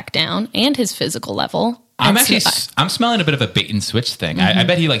level back down and his physical level. I'm smelling a bit of a bait and switch thing. I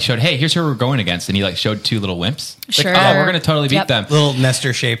bet he like showed, hey, here's who we're going against, and he like showed 2 little wimps. Sure. Like, we're going to totally beat them. Little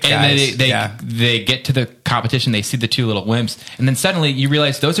Nestor-shaped And guys. they get to the competition, they see the 2 little wimps, and then suddenly you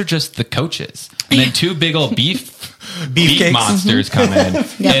realize those are just the coaches. And then 2 big old beef Beefcakes. monsters come in, and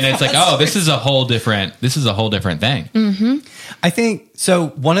it's like, oh, this is a whole different thing. I think so.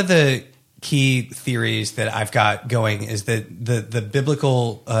 One of the key theories that I've got going is that the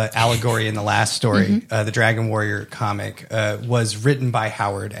biblical allegory in the last story, the Dragon Warrior comic, was written by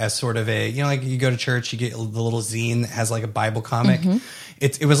Howard as sort of a, like you go to church, you get the little zine that has like a Bible comic.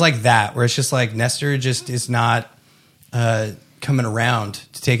 It was like that, where it's just like Nestor just is not coming around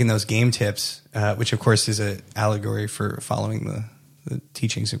to taking those game tips, which of course is an allegory for following the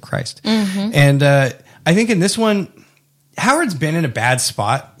teachings of Christ. And I think in this one, Howard's been in a bad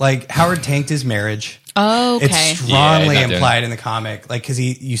spot. Like Howard tanked his marriage. Oh, okay. It's strongly Yeah, implied in the comic, like because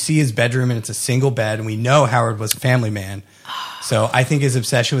you see his bedroom and it's a single bed, and we know Howard was a family man. So I think his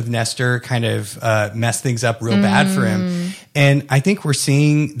obsession with Nestor kind of messed things up real bad for him. And I think we're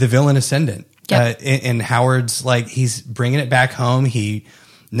seeing the villain ascendant. Yep. And Howard's like, he's bringing it back home.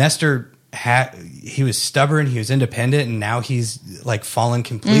 Nestor he was stubborn, he was independent, and now he's like fallen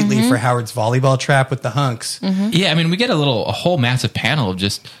completely for Howard's volleyball trap with the hunks. Yeah, I mean, we get a whole massive panel of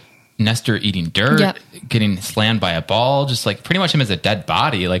just Nestor eating dirt, getting slammed by a ball, just like pretty much him as a dead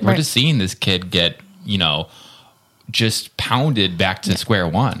body. Like we're just seeing this kid get, just pounded back to square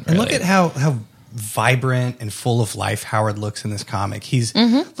one. And look at how vibrant and full of life Howard looks in this comic.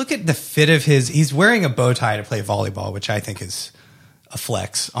 Look at the fit of he's wearing a bow tie to play volleyball, which I think is a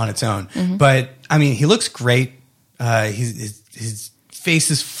flex on its own. But I mean, he looks great. His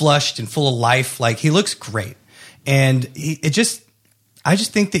face is flushed and full of life. Like he looks great. And I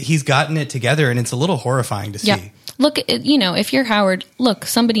just think that he's gotten it together, and it's a little horrifying to see. Look, if you're Howard, look,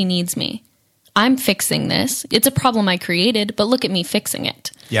 somebody needs me. I'm fixing this. It's a problem I created, but look at me fixing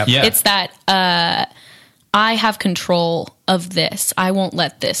it. Yep. Yeah. It's that I have control of this. I won't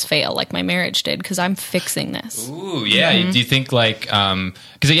let this fail like my marriage did because I'm fixing this. Ooh, yeah. Do you think like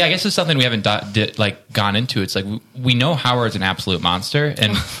because I guess it's something we haven't gone into. It's like we know Howard's an absolute monster,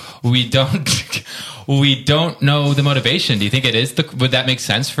 and we don't know the motivation. Do you think it is would that make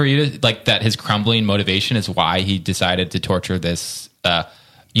sense for you to like that his crumbling motivation is why he decided to torture this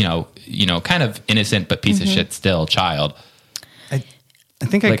kind of innocent but piece of shit still child? I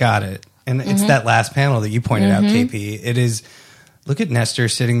think I got it. And it's that last panel that you pointed out, KP. It is, look at Nestor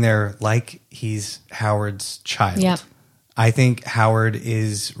sitting there like he's Howard's child. Yep. I think Howard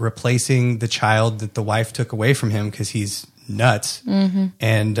is replacing the child that the wife took away from him because he's nuts.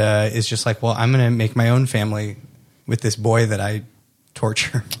 And is just like, well, I'm going to make my own family with this boy that I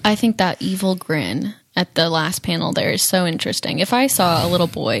torture. I think that evil grin at the last panel there is so interesting. If I saw a little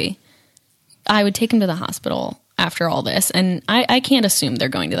boy, I would take him to the hospital after all this. And I can't assume they're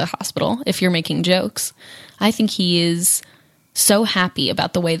going to the hospital if you're making jokes. I think he is so happy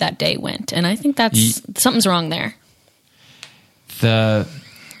about the way that day went. And I think that's something's wrong there.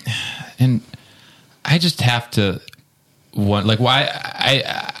 And I just have to why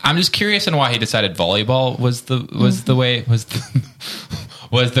I'm just curious on why he decided volleyball was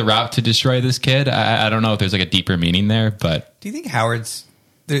the route to destroy this kid. I don't know if there's like a deeper meaning there, but do you think Howard's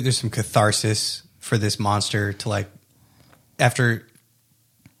there's some catharsis for this monster to like after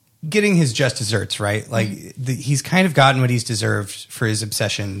getting his just desserts, right? Like he's kind of gotten what he's deserved for his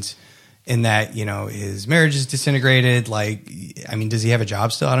obsessions in that, his marriage is disintegrated. Like, I mean, does he have a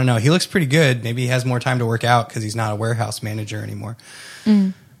job still? I don't know. He looks pretty good. Maybe he has more time to work out because he's not a warehouse manager anymore.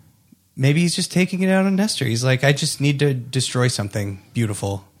 Maybe he's just taking it out on Nestor. He's like, I just need to destroy something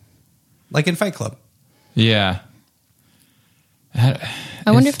beautiful. Like in Fight Club. Yeah.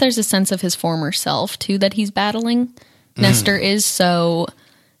 I wonder if there's a sense of his former self, too, that he's battling. Nestor is so,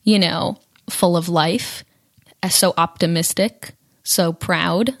 full of life, so optimistic, so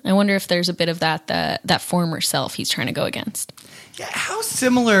proud. I wonder if there's a bit of that former self he's trying to go against. Yeah, how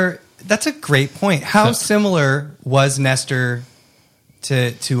similar... That's a great point. How similar was Nestor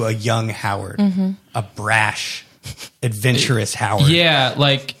to a young Howard? A brash, adventurous Howard? Yeah,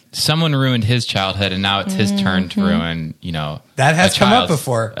 like... Someone ruined his childhood, and now it's his turn to ruin, that has come up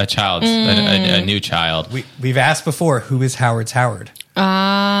before. A child's, a new child. We've asked before, who is Howard's Howard?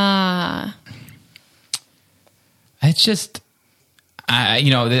 It's just,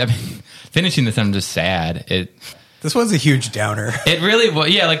 finishing this, I'm just sad. This was a huge downer. It really was.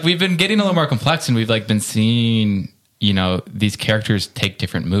 Yeah, like we've been getting a little more complex, and we've like been seeing, these characters take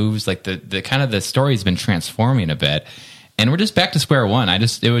different moves. Like the kind of the story's been transforming a bit. And we're just back to square one.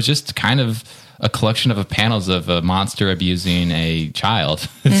 It was just kind of a collection of panels of a monster abusing a child.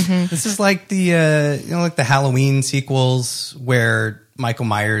 This is like the Halloween sequels where Michael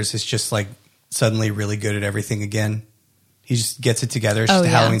Myers is just like suddenly really good at everything again. He just gets it together. It's just a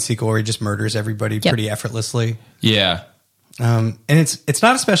Halloween sequel where he just murders everybody pretty effortlessly. Yeah. And it's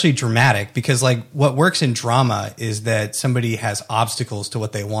not especially dramatic because like what works in drama is that somebody has obstacles to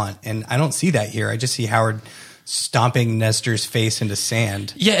what they want. And I don't see that here. I just see Howard stomping Nestor's face into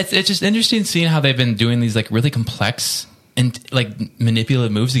sand. Yeah, it's just interesting seeing how they've been doing these like really complex and like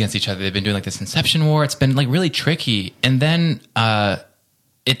manipulative moves against each other. They've been doing like this Inception war. It's been like really tricky. And then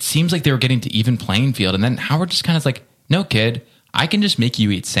it seems like they were getting to even playing field. And then Howard just kind of like, no, kid, I can just make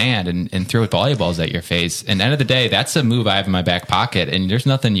you eat sand and throw volleyballs at your face. And at the end of the day, that's a move I have in my back pocket, and there's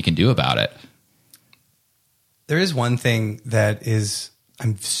nothing you can do about it. There is one thing that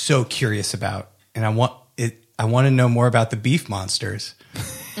I'm so curious about, and I want to know more about the beef monsters.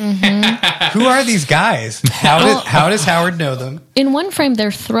 Who are these guys? How does Howard know them? In one frame,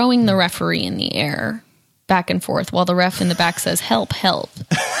 they're throwing the referee in the air back and forth while the ref in the back says, "Help, help."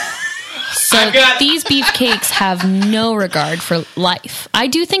 So these beefcakes have no regard for life. I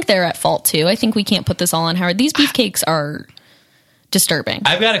do think they're at fault too. I think we can't put this all on Howard. These beefcakes are disturbing.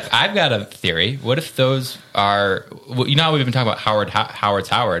 I've got a theory. What if those are? Well, you know how we've been talking about Howard's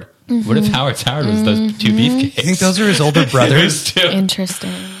Howard. What if Howard's Howard was those two beefcakes? I think those are his older brothers,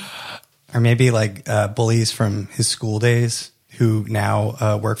 Interesting. or maybe like bullies from his school days who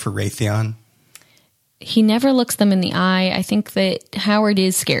now work for Raytheon. He never looks them in the eye. I think that Howard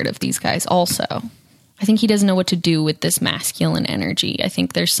is scared of these guys also. I think he doesn't know what to do with this masculine energy. I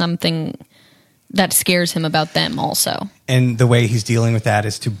think there's something that scares him about them also. And the way he's dealing with that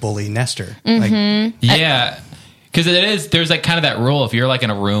is to bully Nestor. Like, Yeah, because there's like kind of that rule. If you're like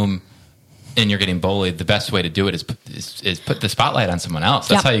in a room and you're getting bullied, the best way to do it is put the spotlight on someone else.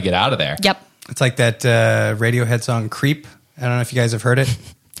 That's how you get out of there. Yep. it's like that Radiohead song "Creep." I don't know if you guys have heard it.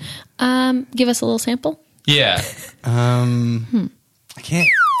 Give us a little sample. Yeah. I can't.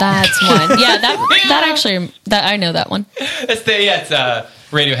 That's one. Yeah, that actually, I know that one. It's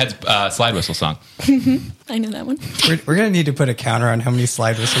Radiohead's slide whistle song. I know that one. We're going to need to put a counter on how many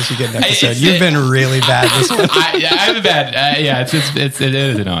slide whistles you get in an episode. You've been really bad this week. I'm a bad. It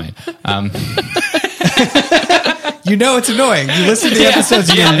is annoying. You know it's annoying. You listen to the episodes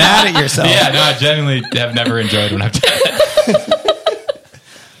and you're mad at yourself. Yeah, no, I genuinely have never enjoyed when I've done it.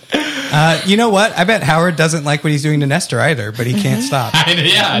 You know what? I bet Howard doesn't like what he's doing to Nestor either, but he can't stop.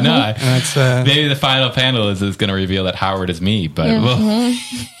 Yeah, no. That's, Maybe the final panel is going to reveal that Howard is me, but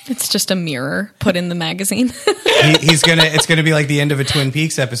It's just a mirror put in the magazine. It's gonna be like the end of a Twin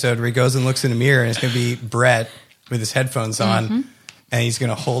Peaks episode where he goes and looks in a mirror, and it's gonna be Brett with his headphones on, and he's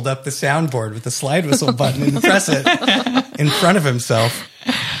gonna hold up the soundboard with the slide whistle button and press it in front of himself.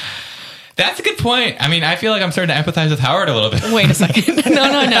 that's a good point. I mean, I feel like I'm starting to empathize with Howard a little bit. Wait a second.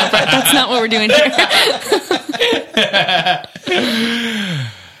 No, Brett, that's not what we're doing here.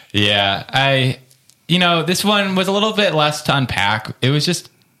 Yeah, this one was a little bit less to unpack. It was just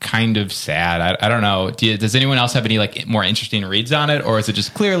kind of sad. I don't know. Does anyone else have any like more interesting reads on it, or is it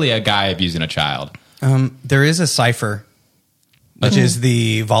just clearly a guy abusing a child? There is a cipher, which is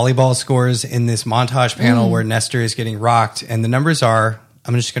the volleyball scores in this montage panel where Nestor is getting rocked, and the numbers are,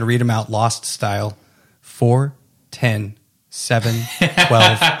 I'm just going to read them out Lost style: 4, 10, 7,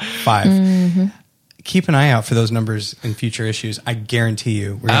 12, 5. Keep an eye out for those numbers in future issues. I guarantee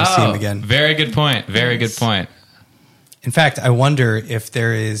you we're going to see them again. Very good point. Very good point. In fact, I wonder if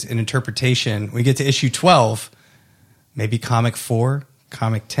there is an interpretation. We get to issue 12, maybe comic 4,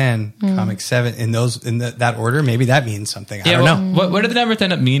 comic 10, comic 7, in that order. Maybe that means something. I don't know. What did the numbers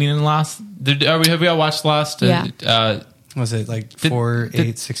end up meaning in Lost? Have we all watched Lost? Yeah. Was it like 4,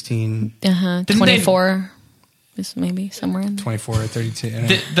 8, 16, 24 is maybe somewhere in there. 24, 32?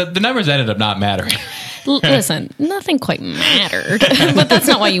 The numbers ended up not mattering. Listen, nothing quite mattered, but that's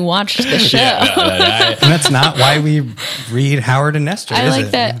not why you watched the show. And that's not why we read Howard and Nestor. I is like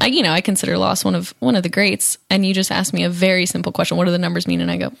it? that. I consider Lost one of the greats, and you just asked me a very simple question: what do the numbers mean? And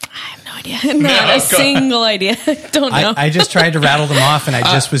I go, I have no idea, not a single idea. Don't know. I just tried to rattle them off, and I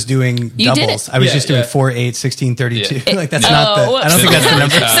just was doing You did doubles. it. I was just doing 4, 8, 16, 32. Yeah. Like that's not the. I don't think that's the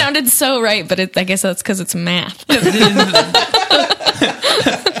number. It sounded so right, but I guess that's because it's math.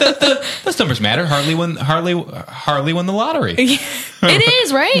 Those numbers matter. Harley won the lottery. It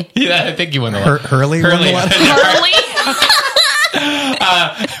is, right? Yeah, I think you won the lottery. Hurley won the lottery.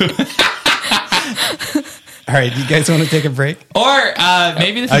 Harley? All right, you guys want to take a break? Or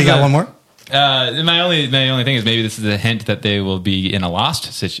maybe this Oh, is you got one more? My only thing is maybe this is a hint that they will be in a Lost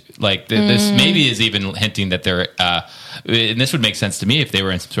situation. Like this maybe is even hinting that they're. And this would make sense to me if they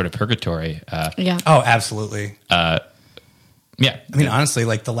were in some sort of purgatory. Yeah. Oh, absolutely. Yeah, I mean, honestly,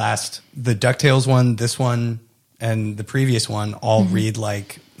 like the DuckTales one, this one, and the previous one all read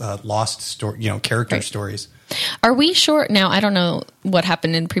like Lost story, character stories. Are we sure now? I don't know what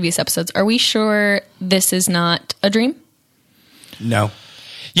happened in previous episodes. Are we sure this is not a dream? No.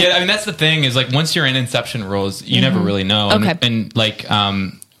 Yeah, I mean that's the thing is like once you're in Inception rules, you never really know. Okay. And like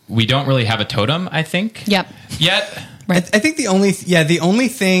we don't really have a totem, I think. Yep. Yet. Right. I think the only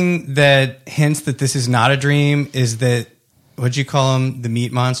thing that hints that this is not a dream is that, what'd you call them? The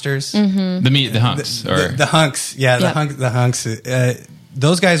meat monsters? The hunks. The hunks. Yeah, the hunks.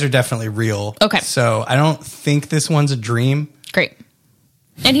 Those guys are definitely real. Okay. So I don't think this one's a dream. Great.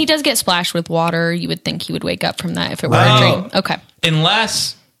 And he does get splashed with water. You would think he would wake up from that if it were a dream. Okay.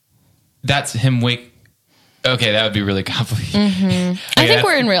 Unless that's him Okay, that would be really complicated. I think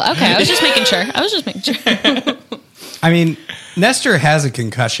we're in real. Okay, I was just making sure. I mean, Nestor has a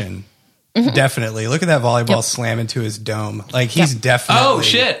concussion. Definitely. Look at that volleyball slam into his dome. Like, he's definitely. Oh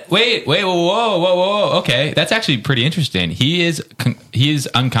shit! Wait! Whoa! Okay, that's actually pretty interesting. He is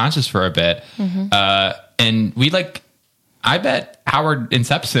unconscious for a bit, and I bet Howard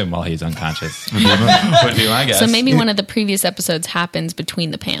incepts him while he's unconscious. Would be my guess. So maybe one of the previous episodes happens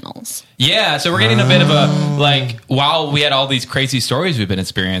between the panels. Yeah, so we're getting a bit of a while we had all these crazy stories we've been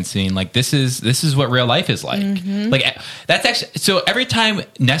experiencing, this is what real life is like. Like, that's actually, so every time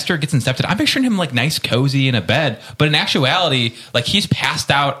Nestor gets incepted, I'm picturing him nice, cozy in a bed, but in actuality, he's passed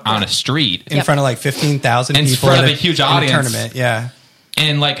out on a street in front of 15,000 people in front of a huge audience tournament. Yeah.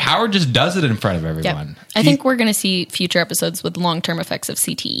 And Howard just does it in front of everyone. Yep. I think we're going to see future episodes with long-term effects of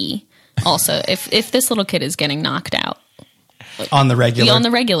CTE. Also, if this little kid is getting knocked out on the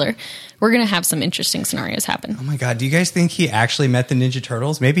regular, we're going to have some interesting scenarios happen. Oh my God. Do you guys think he actually met the Ninja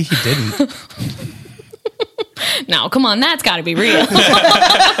Turtles? Maybe he didn't. No, come on. That's got to be real.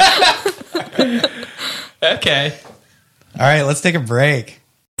 Okay. All right, let's take a break.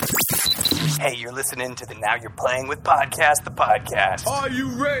 Hey, you're listening to the Now You're Playing with Podcast, the podcast. Are you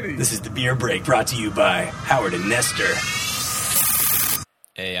ready? This is the Beer Break brought to you by Howard and Nestor.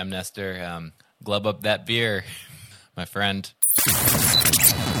 Hey, I'm Nestor. Glub up that beer, my friend.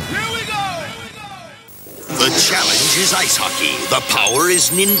 Here we go! The challenge is ice hockey. The power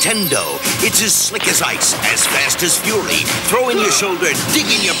is Nintendo. It's as slick as ice, as fast as fury. Throw in your shoulder, dig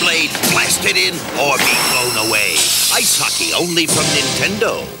in your blade, blast it in, or be blown away. Ice hockey only from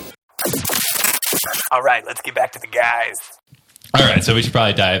Nintendo. All right, let's get back to the guys. All right, so we should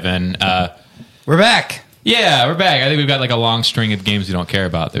probably dive in. We're back. Yeah, we're back. I think we've got a long string of games we don't care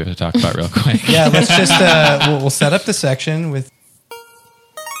about that we have to talk about real quick. Yeah, let's just we'll set up the section with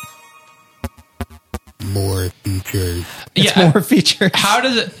more features. more features. How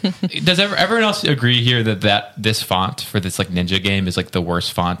does it? Does everyone else agree here that this font for this Ninja game is the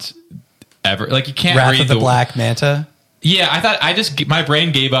worst font ever? You can't Wrath read of the Black Manta. Yeah, I thought my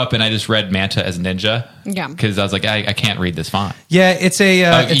brain gave up and I just read Manta as Ninja. Yeah, because I was like, I can't read this font. Yeah, it's a. You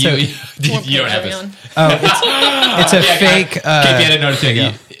don't have this. It's a fake. KP, I didn't notice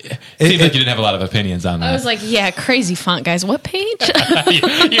it. It seems like you didn't have a lot of opinions on that. I was like, yeah, crazy font, guys. What page?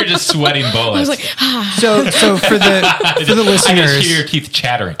 You're just sweating bullets. I was like, So for the listeners, I just hear Keith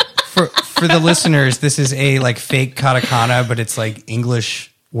chattering. For the listeners, this is a fake katakana, but it's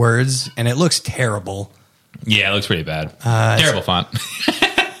English words, and it looks terrible. Yeah, it looks pretty bad. Terrible font.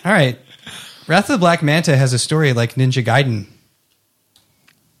 All right. Wrath of the Black Manta has a story like Ninja Gaiden.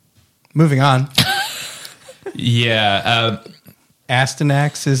 Moving on. Yeah.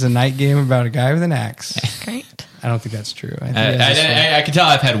 Astyanax is a night game about a guy with an axe. Great. I don't think that's true. I can tell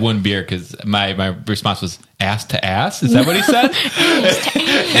I've had one beer because my response was ass to ass. Is that what he said?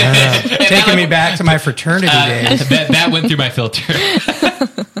 Taking me back to my fraternity days. That went through my filter.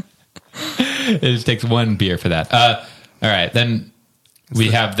 It just takes one beer for that. All right, then we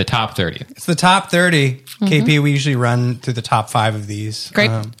have the top 30. It's the top 30. Mm-hmm. KP, we usually run through the top 5 of these. Great.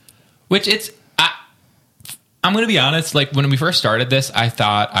 Which I'm going to be honest, when we first started this, I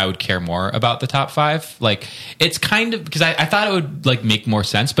thought I would care more about the top 5. It's kind of, because I thought it would make more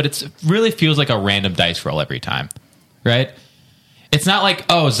sense, but it really feels like a random dice roll every time, right? It's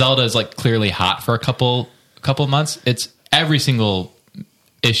not Zelda is clearly hot for a couple months. It's every single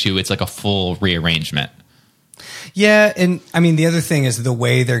issue. It's a full rearrangement. Yeah, and I mean, the other thing is the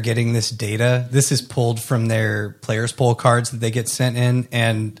way they're getting this data. This is pulled from their players poll cards that they get sent in.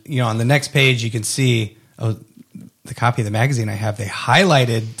 And, on the next page, you can see, the copy of the magazine I have, they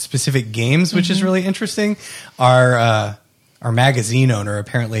highlighted specific games, which is really interesting. Our magazine owner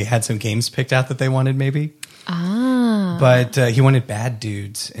apparently had some games picked out that they wanted, maybe. But he wanted Bad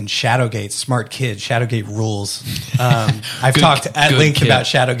Dudes and Shadowgate, Smart Kid, Shadowgate rules. I've talked at length about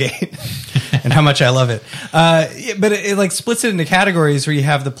Shadowgate and how much I love it. But it splits it into categories where you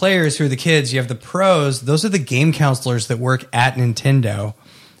have the players who are the kids, you have the pros. Those are the game counselors that work at Nintendo.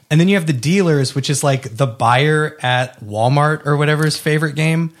 And then you have the dealers, which is the buyer at Walmart or whatever's favorite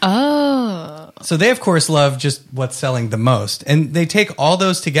game. Oh. So they, of course, love just what's selling the most. And they take all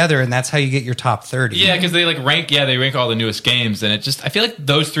those together, and that's how you get your top 30. Yeah, because they rank all the newest games. And I feel like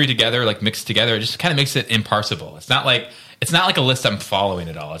those three together, mixed together, it just kind of makes it imparsible. It's not like a list I'm following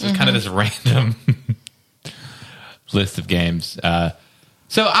at all. It's just kind of this random list of games.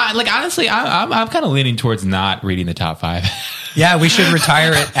 So, honestly, I'm kind of leaning towards not reading the top 5. Yeah, we should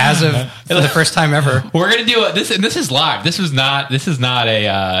retire it as of for the first time ever. We're gonna do this, and this is live. This is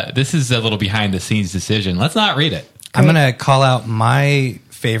a little behind the scenes decision. Let's not read it. I'm gonna call out my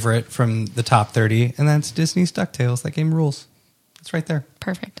favorite from the top 30, and that's Disney's DuckTales. That game rules. It's right there.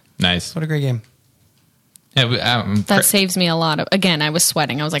 Perfect. Nice. What a great game. Yeah, That saves me a lot of. Again, I was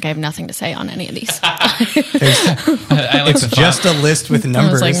sweating. I was like, I have nothing to say on any of these. I like It's just a list with I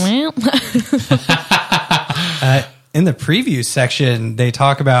numbers. was like, well. In the preview section, they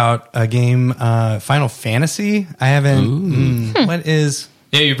talk about a game, Final Fantasy. I haven't. What is?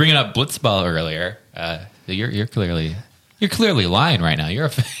 Yeah, you're bringing up Blitzball earlier. You're clearly lying right now. You're a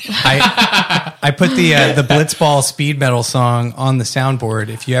fan. I put the Blitzball speed metal song on the soundboard.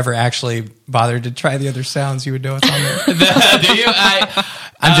 If you ever actually bothered to try the other sounds, you would know it's on there. Do you?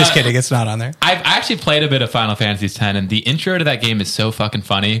 I'm just kidding. It's not on there. I've actually played a bit of Final Fantasy X, and the intro to that game is so fucking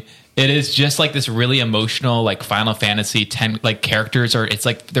funny. It is just like this really emotional, like Final Fantasy X, like characters, or it's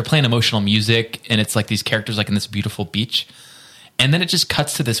like they're playing emotional music, and it's like these characters like in this beautiful beach. And then it just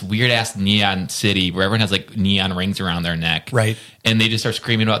cuts to this weird ass neon city where everyone has like neon rings around their neck. Right. And they just start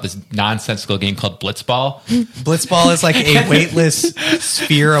screaming about this nonsensical game called Blitzball. Blitzball is like a weightless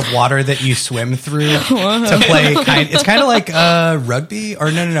sphere of water that you swim through to play. It's kind of like rugby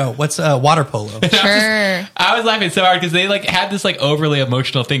or no. What's water polo? Sure. I was laughing so hard because they like had this like overly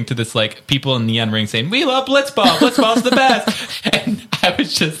emotional thing to this like people in neon rings saying, "We love Blitzball. Blitzball's the best." And I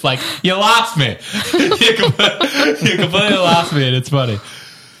was just like, "You lost me. You completely lost me." And it's funny.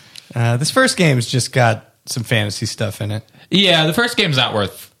 This first game's just got some fantasy stuff in it. Yeah, the first game's not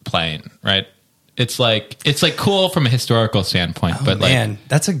worth playing, right? It's like cool from a historical standpoint, but Man,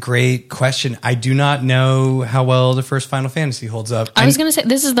 that's a great question. I do not know how well the first Final Fantasy holds up. I was going to say,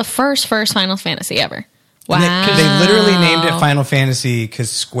 this is the first Final Fantasy ever. Wow. They literally named it Final Fantasy because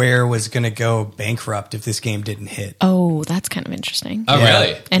Square was going to go bankrupt if this game didn't hit. Oh, that's kind of interesting. oh Yeah.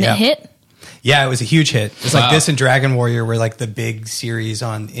 really? And Yeah. it hit? Yeah, it was a huge hit. It's Wow. like this and Dragon Warrior were like the big series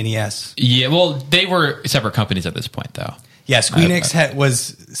on NES. Yeah, well, they were separate companies at this point, though. Yeah, Squeenix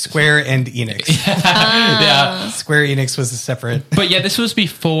was Square and Enix. Yeah. Square Enix was a separate. But yeah, this was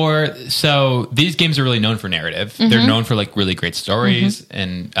before. So these games are really known for narrative. Mm-hmm. They're known for like really great stories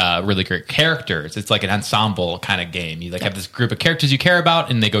and really great characters. It's like an ensemble kind of game. You like have this group of characters you care about,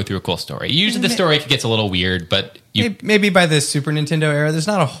 and they go through a cool story. Usually, the story gets a little weird, but Maybe by the Super Nintendo era, there's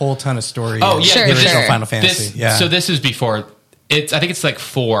not a whole ton of story. Oh, in yeah, Sure, the original sure. Final Fantasy. Yeah. So this is before. I think it's like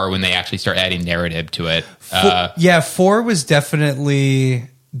 4 when they actually start adding narrative to it. 4 was definitely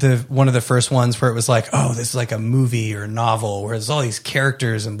one of the first ones where it was like, oh, this is like a movie or a novel where there's all these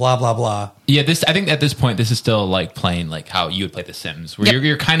characters and blah blah blah. Yeah, I think at this point this is still like playing like how you would play The Sims, where Yep.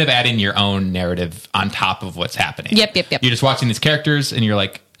 you're kind of adding your own narrative on top of what's happening. Yep. You're just watching these characters and you're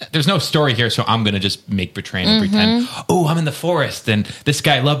like, there's no story here, so I'm going to just make pretend and pretend. Oh, I'm in the forest and this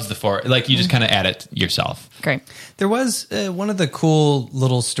guy loves the forest. Like you just kind of add it yourself. Great. There was one of the cool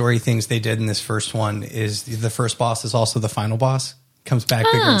little story things they did in this first one is the first boss is also the final boss. Comes back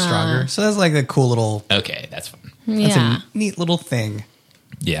bigger and stronger. So that's like a cool little, Okay, that's fun. that's Yeah. a neat little thing.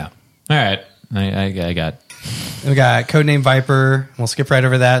 Yeah. All right. I got. We got Codename Viper. We'll skip right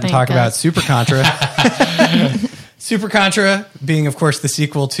over that and Thank talk God. about Super Contra. Super Contra being, of course, the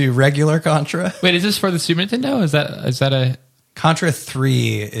sequel to regular Contra. Wait, is this for the Super Nintendo? Is that a? Contra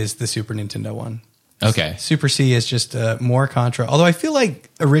 3 is the Super Nintendo one. Okay. Super C is just more Contra. Although I feel like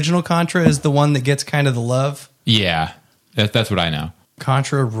original Contra is the one that gets kind of the love. Yeah, that's what I know.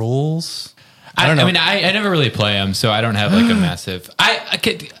 Contra rules. I don't know. I mean, I never really play them, so I don't have like a massive. I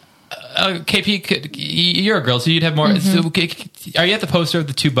could. KP, you're a girl, so you'd have more. So, are you at the poster of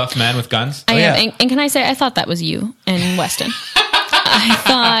the two buff men with guns? I am. yeah. And can I say, I thought that was you and Weston.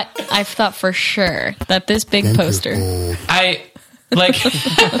 I thought for sure that this big poster. I like.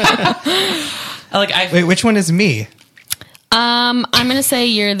 Wait, which one is me? I'm gonna say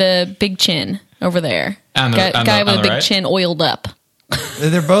you're the big chin over there. On the- Guy on with the a big right? chin, oiled up.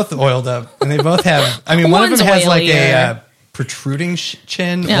 They're both oiled up, and they both have. I mean, one of One's them has like a oilier. protruding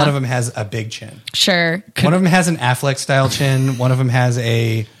chin. Yeah. One of them has a big chin. Sure, One of them has an Affleck style chin. One of them has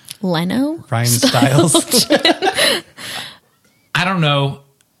a Leno. Ryan Stiles. I don't know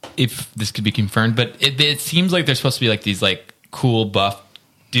if this could be confirmed, but it seems like they're supposed to be like these like cool buff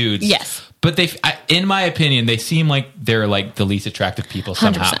dudes. Yes. But in my opinion, they seem like they're like the least attractive people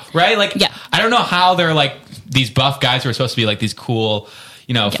somehow, 100%. right? Like, Yeah. I don't know how they're like these buff guys who are supposed to be like these cool,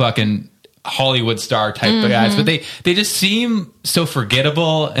 fucking Hollywood star type of guys, but they just seem so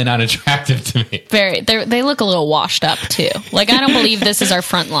forgettable and unattractive to me. They look a little washed up too. Like, I don't believe this is our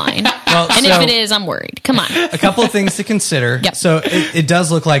front line. Well, And so- if it is, I'm worried. Come on. A couple of things to consider. Yep. So it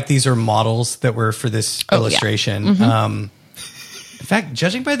does look like these are models that were for this Oh, yeah. illustration. In fact,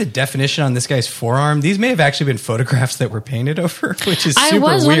 judging by the definition on this guy's forearm, these may have actually been photographs that were painted over, which is super I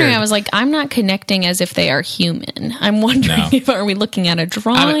was weird. wondering. I was like, I'm not connecting as if they are human. I'm wondering No. if are we looking at a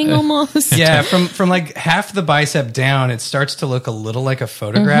drawing almost? yeah, from like half the bicep down, it starts to look a little like a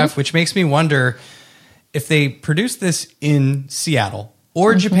photograph, which makes me wonder if they produce this in Seattle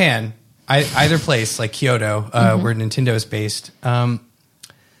or Japan, either place like Kyoto, where Nintendo is based,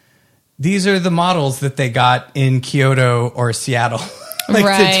 these are the models that they got in Kyoto or Seattle.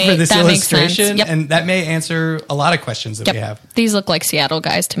 Right, for this that makes sense. illustration, Yep. and that may answer a lot of questions that we have. These look like Seattle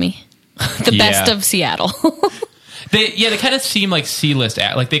guys to me. The best of Seattle. They kind of seem like C-list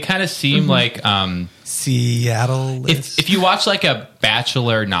like they kind of seem like Seattle. if you watch like a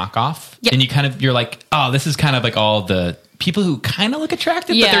Bachelor knockoff, Yep. and you're like, oh, this is kind of like all the people who kind of look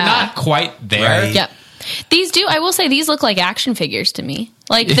attractive, but they're Yeah. not quite there. Right. Yep. I will say these look like action figures to me.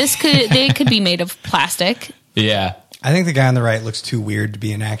 Like they could be made of plastic. Yeah. I think the guy on the right looks too weird to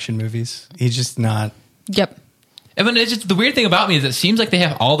be in action movies. He's just not. Yep. I mean, it's just the weird thing about me is it seems like they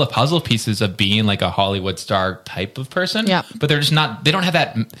have all the puzzle pieces of being like a Hollywood star type of person. Yep. But they're just not. They don't have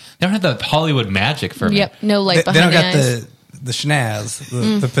that. They don't have the Hollywood magic for me. Yep. No light They behind don't the got eyes. the schnaz,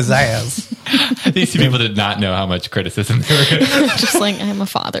 the pizzazz. These two people did not know how much criticism they were going to. Just like, I'm a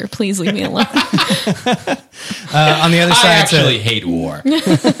father. Please leave me alone. On the other I side, actually hate war.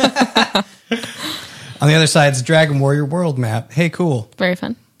 on the other side's Dragon Warrior World map. Hey, cool. Very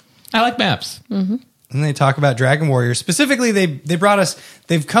fun. I like maps. And they talk about Dragon Warrior. Specifically, they brought us.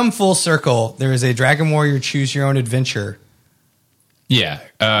 They've come full circle. There is a Dragon Warrior Choose Your Own Adventure Yeah.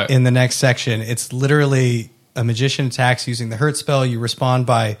 in the next section. It's literally a magician attacks using the hurt spell. You respond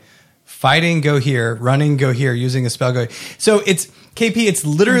by fighting, go here, running, go here, using a spell, go. So it's KP. It's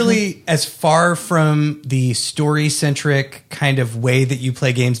literally as far from the story centric kind of way that you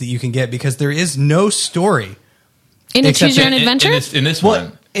play games that you can get, because there is no story. In a Except choose your own in adventure? this Well,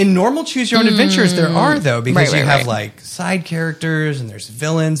 one. in normal choose your own adventures, there are though, because Right, you right, have right. like side characters and there's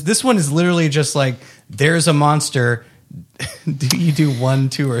villains. This one is literally just like there's a monster. Do you do 1,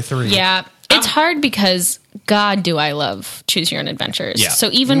 2, or 3? Yeah. It's hard because, God, do I love choose your own adventures. Yeah. So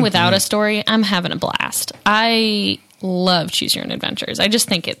even without a story, I'm having a blast. I love choose your own adventures. I just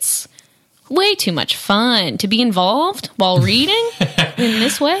think it's way too much fun to be involved while reading in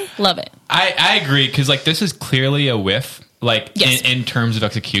this way. Love it. I agree, because like this is clearly a whiff, like Yes. in terms of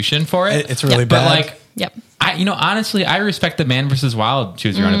execution for it. It's really Yeah. but bad. like, Yep. honestly, I respect the Man vs. Wild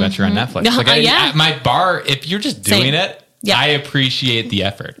Choose Your Own Adventure on Netflix. Like, Yeah. my bar, if you're just doing Same. it, Yeah. I appreciate the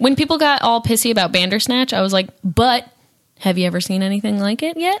effort. When people got all pissy about Bandersnatch, I was like, but have you ever seen anything like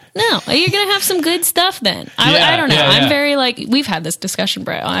it yet? No. You're going to have some good stuff then. I don't know. Yeah, I'm yeah. very like, we've had this discussion,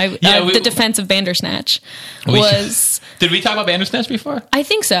 bro. The defense of Bandersnatch was, Did we talk about Bandersnatch before? I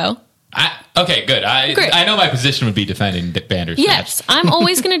think so. Okay, good. Great. I know my position would be defending Bandersnatch. Yes. I'm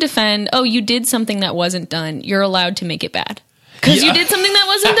always going to defend, you did something that wasn't done. You're allowed to make it bad. Because you did something that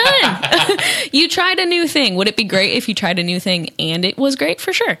wasn't done. You tried a new thing. Would it be great if you tried a new thing and it was great?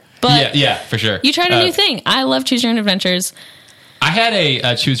 For sure. But Yeah, for sure. you tried a new thing. I love Choose Your Own Adventures. I had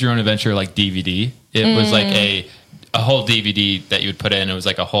a Choose Your Own Adventure like DVD. It was like a whole DVD that you would put in. It was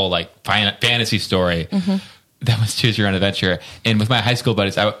like a whole like fantasy story that was Choose Your Own Adventure. And with my high school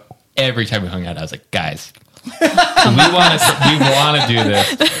buddies, every time we hung out, I was like, guys, we want to do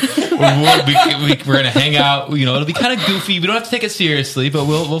this. We're going to hang out. You know, it'll be kind of goofy. We don't have to take it seriously, but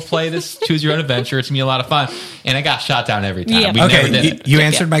we'll play this Choose Your Own Adventure. It's going to be a lot of fun. And I got shot down every time. Yeah. We never did Okay, it. you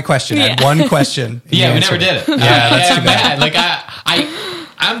answered my question. I had one question. and you Yeah, we never answered did it. Yeah, that's too I'm bad. mad. Like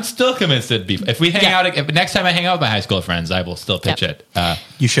I'm still convinced it'd be. If we hang out, if next time I hang out with my high school friends, I will still pitch Yep. it.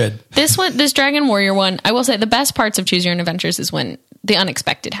 You should. This Dragon Warrior one, I will say the best parts of Choose Your Own Adventures is when the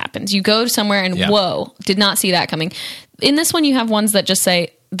unexpected happens. You go somewhere and whoa, did not see that coming. In this one, you have ones that just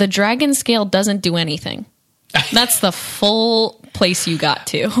say the dragon scale doesn't do anything. That's the full place you got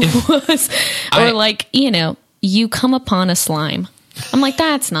to. You come upon a slime. I'm like,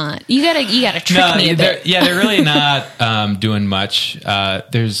 that's not. You gotta trick me a bit. They're really not doing much.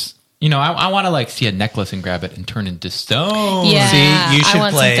 There's. I want to like see a necklace and grab it and turn into stone. Yeah. See, you I should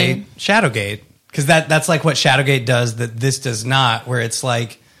want play something- Shadowgate, because that's like what Shadowgate does that this does not, where it's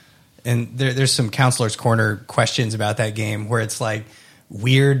like, and there's some Counselor's Corner questions about that game where it's like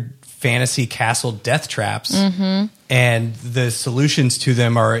weird fantasy castle death traps, and the solutions to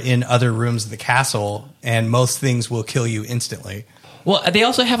them are in other rooms of the castle, and most things will kill you instantly. Well, they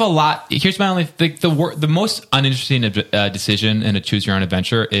also have a lot. Here's my only the most uninteresting decision in a Choose Your Own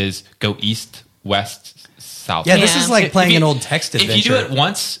Adventure is go east, west, south. Yeah, this Yeah. is like If playing you- an old text adventure. If you do it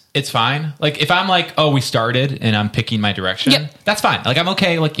once, it's fine. Like if I'm like, oh, we started and I'm picking my direction, Yep. that's fine. Like I'm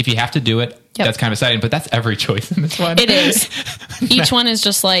okay. Like if you have to do it, Yep. that's kind of exciting. But that's every choice in this one. It is. Each one is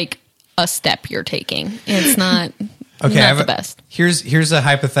just like a step you're taking. It's not. Okay, I not have the a- best. Here's a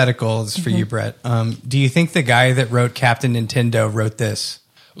hypothetical. This is for you, Brett. Do you think the guy that wrote Captain Nintendo wrote this?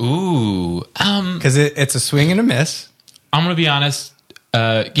 Ooh. Because it's a swing and a miss. I'm gonna be honest.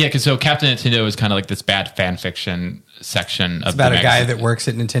 because so Captain Nintendo is kind of like this bad fan fiction section of About the a guy magazine. that works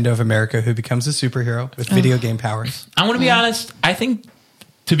at Nintendo of America who becomes a superhero with video game powers. I want to be honest. I think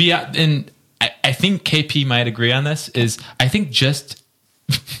I think KP might agree on this. I think just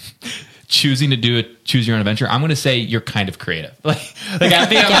choosing to do a choose your own adventure. I'm going to say you're kind of creative. Like I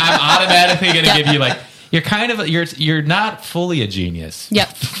think I'm automatically going to give you like you're kind of you're not fully a genius. Yep.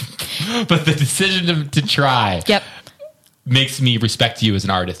 But the decision to try. Yep. Makes me respect you as an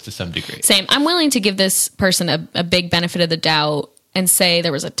artist to some degree. Same. I'm willing to give this person a big benefit of the doubt and say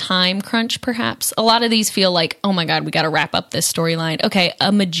there was a time crunch, perhaps. A lot of these feel like, oh my God, we got to wrap up this storyline. Okay,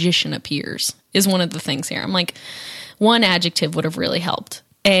 a magician appears is one of the things here. I'm like, one adjective would have really helped.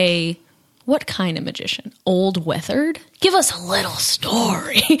 What kind of magician? Old weathered? Give us a little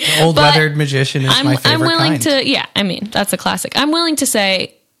story. Old weathered magician is my favorite I'm willing kind. to, yeah, I mean, that's a classic. I'm willing to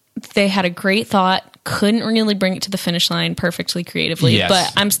say they had a great thought, couldn't really bring it to the finish line perfectly creatively, Yes.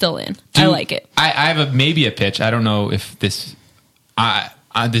 but I'm still in. I like it. I have maybe a pitch. I don't know if this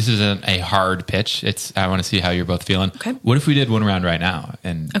this isn't a hard pitch. I want to see how you're both feeling. Okay. What if we did one round right now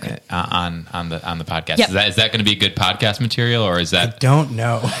and Okay. on the podcast? Yep. Is that going to be good podcast material, or is that Don't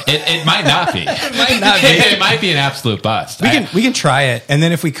know. it might not be. It might not be. It might be an absolute bust. We can try it, and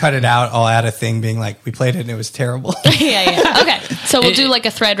then if we cut it out, I'll add a thing being like, we played it and it was terrible. Yeah. Okay. So we'll do like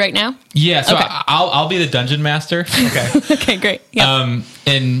a thread right now. Yeah, so Okay. I'll be the dungeon master. Okay. Okay, great. Yeah.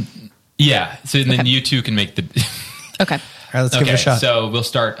 And yeah, so then you two can make the. Okay. All right, let's give it a shot. So we'll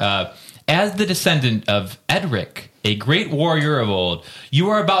start. As the descendant of Edric, a great warrior of old, you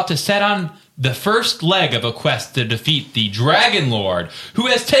are about to set on the first leg of a quest to defeat the Dragon Lord, who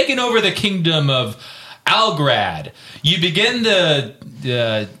has taken over the kingdom of Algrad. You begin the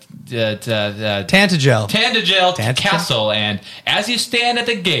Tantagel. Tantagel Castle, and as you stand at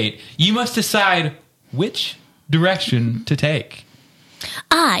the gate, you must decide which direction to take.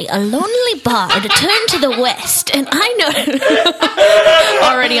 I, a lonely bard, turn to the west, and I know.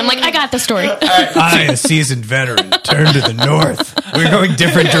 Already, I'm like, I got the story. I, a seasoned veteran, turn to the north. We're going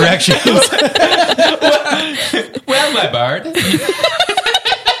different directions. Well, my bard.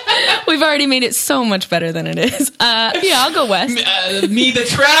 We've already made it so much better than it is. Yeah, I'll go west. Me, the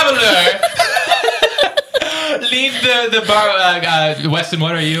traveler. Leave the bar. Weston,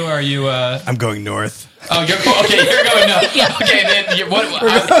 what are you? Are you? I'm going north. Oh, you're okay. You're going no. Yeah. Okay, then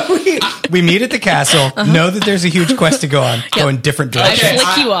what? We meet at the castle, know that there's a huge quest to go on, go in different I directions.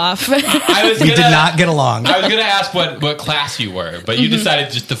 flick you off. I was We gonna, did not get along. I was gonna ask what class you were, but you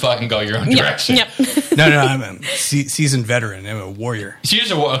decided just to fucking go your own direction. Yep. No, I'm a seasoned veteran. I'm a warrior. So you're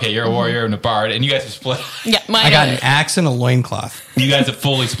just you're a warrior and a bard, and you guys have split. Yeah. I got an axe and a loincloth. You guys have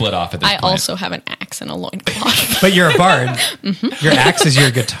fully split off at this I point. also have an axe and a loincloth. But you're a bard. Your axe is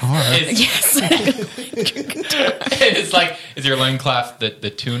your guitar. It's, Yes. it's like, is your loincloth the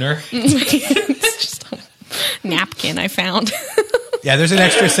tuner? It's just a napkin I found. Yeah, there's an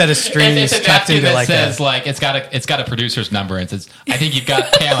extra set of strings It's a tucked napkin into that like says a. like it's got a producer's number and says, I think you've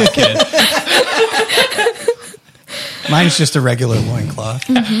got talent, kid. Mine's just a regular loincloth.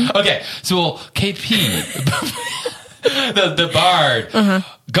 Okay, so KP, the bard,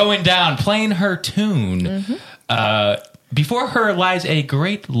 going down, playing her tune. Before her lies a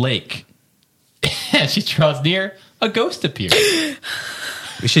great lake. As she draws near, a ghost appears.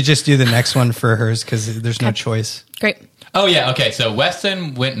 We should just do the next one for hers because there's no choice. Great. Oh yeah, okay. So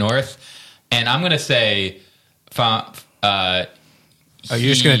Weston went north, and I'm gonna say, Oh,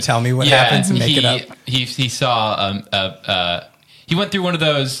 you're just going to tell me what happens and make it up? He saw he went through one of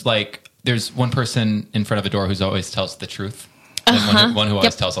those, like, there's one person in front of a door who always tells the truth, and one who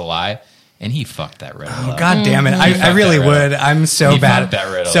always tells a lie, and he fucked that riddle up. God damn it. I really would. I'm so He bad. fucked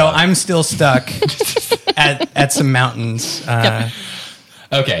that riddle So up. I'm still stuck at some mountains.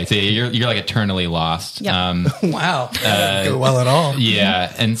 Okay, so you're like eternally lost. Yep. Wow. Doesn't go well at all.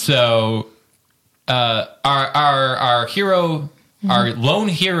 Yeah, and so our hero, our lone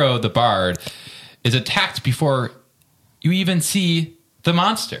hero, the bard, is attacked before you even see the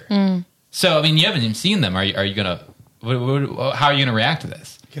monster. So I mean, you haven't even seen them. Are you gonna? How are you gonna react to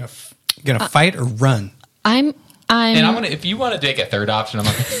this? You gonna fight or run? I'm And I'm gonna. If you want to take a third option, I'm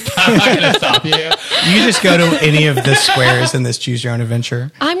not gonna stop you. You just go to any of the squares in this choose your own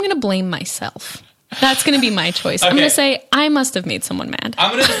adventure. I'm going to blame myself. That's going to be my choice. I'm Okay. going to say I must have made someone mad. I'm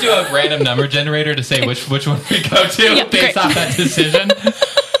gonna just do a random number generator to say which one we go to Yeah, based great. off that decision.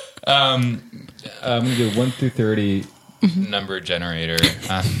 I'm gonna do 1 through 30 number generator.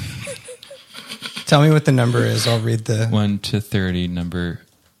 Tell me what the number is. I'll read the. 1 to 30 number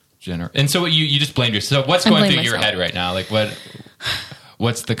generator. And so you just blamed yourself. So what's I going blame through your myself. head right now? Like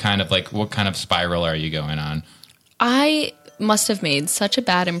what's the kind of, like, what kind of spiral are you going on? must have made such a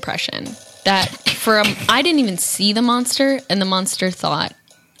bad impression that I didn't even see the monster, and the monster thought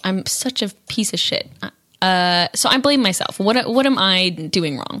I'm such a piece of shit. So I blame myself. What am I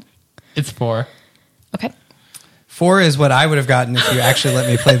doing wrong? It's 4. Okay. 4 is what I would have gotten if you actually let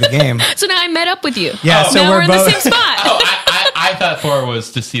me play the game. So now I met up with you. Yeah, so now we're in both the same spot. Oh, I thought 4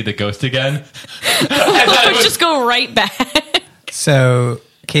 was to see the ghost again. I thought it was Just go right back. So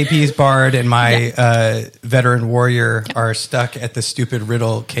KP's bard and my veteran warrior are stuck at the stupid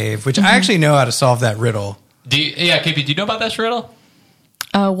riddle cave, which I actually know how to solve that riddle. KP, do you know about this riddle?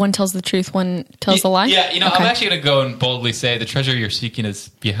 One tells the truth, one tells a lie? Yeah, Okay. I'm actually going to go and boldly say the treasure you're seeking is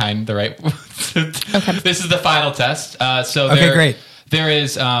behind the right. Okay. This is the final test. Great. There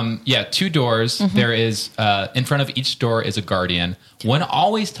is, 2 doors. Mm-hmm. There is, in front of each door is a guardian. One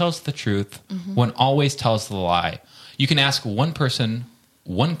always tells the truth. Mm-hmm. One always tells the lie. You can ask one person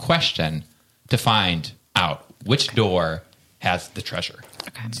one question to find out which door has the treasure.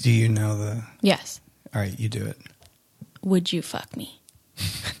 Okay. Do you know the... Yes. All right, you do it. Would you fuck me?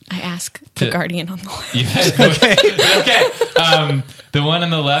 I ask the guardian on the left. Okay. The one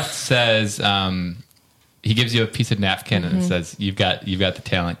on the left says he gives you a piece of napkin and it says you've got the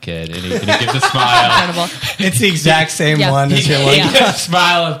talent, kid, and he gives a smile. Incredible. It's the exact same Yeah. one as your one. He gives a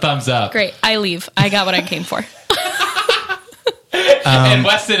smile and thumbs up. Great. I leave. I got what I came for. And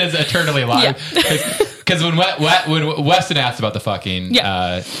Weston is eternally lying Yeah. because when Weston asked about the fucking,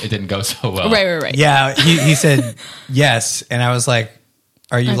 it didn't go so well. Right. Yeah, he said yes, and I was like,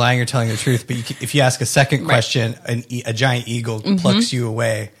 "Are you lying or telling the truth?" But if you ask a second question, a giant eagle plucks you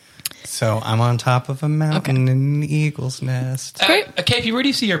away. So I'm on top of a mountain in an eagle's nest. Great. KP, where do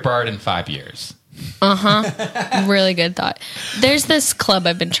you see your bard in 5 years? Really good thought. There's this club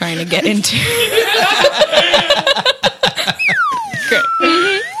I've been trying to get into.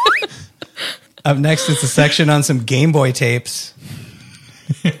 Great. Up next, it's a section on some Game Boy tapes.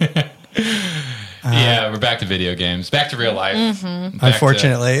 Yeah, we're back to video games, back to real life.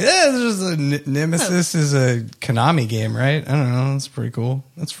 Unfortunately, Nemesis is a Konami game, right? I don't know. That's pretty cool.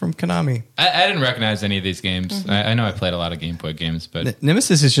 That's from Konami. I didn't recognize any of these games. I know I played a lot of Game Boy games, but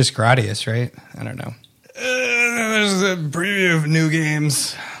Nemesis is just Gradius, right? I don't know. There's a preview of new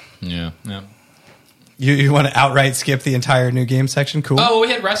games. yeah. You want to outright skip the entire new game section? Cool. Oh, we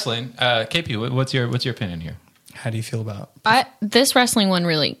had wrestling. KP, what's your opinion here? How do you feel about? This wrestling one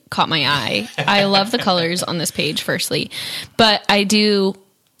really caught my eye. I love the colors on this page, firstly, but I do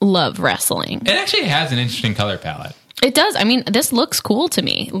love wrestling. It actually has an interesting color palette. It does. I mean, this looks cool to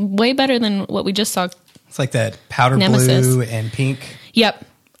me. Way better than what we just saw. It's like that powder Nemesis. blue and pink. Yep.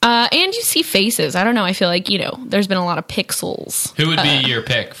 And you see faces. I don't know. I feel like, there's been a lot of pixels. Who would be your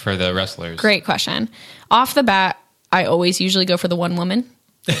pick for the wrestlers? Great question. Off the bat, I always usually go for the one woman.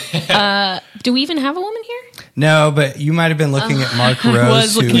 Do we even have a woman here? No, but you might have been looking at Mark Rose. I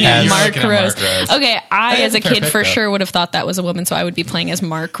was looking who at has, Mark looking at Rose. Mark Rose. Okay, I as a That's kid fair for pick, though. sure would have thought that was a woman, so I would be playing as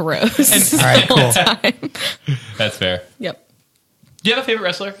Mark Rose. All right, cool. That's fair. Yep. Do you have a favorite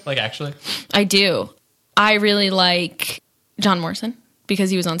wrestler? Like, actually? I do. I really like John Morrison because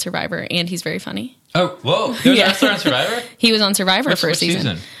he was on Survivor and he's very funny. Oh, whoa. There was Yeah. a wrestler on Survivor? He was on Survivor for a Which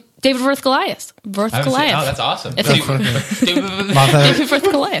season. David Worth Goliath. Worth I haven't seen- Goliath. Oh, that's awesome. It's Martha, David Worth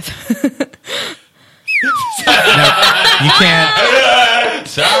Goliath. you can't.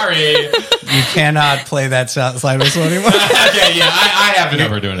 Sorry. You cannot play that slide whistle anymore. Okay, yeah, I have been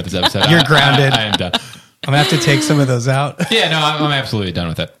overdoing it this episode. You're grounded. I am done. I'm gonna have to take some of those out. Yeah, no, I'm absolutely done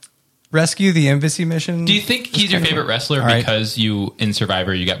with it. Rescue the embassy mission. Do you think he's your favorite wrestler All right. because in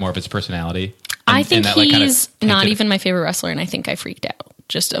Survivor you get more of his personality? I think that, like, kind of he's not painted- even my favorite wrestler, and I think I freaked out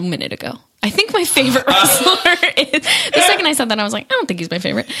just a minute ago. I think my favorite wrestler is... The second I said that, I was like, I don't think he's my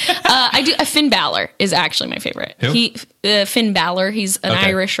favorite. Finn Balor is actually my favorite. Who? Finn Balor, he's an Okay.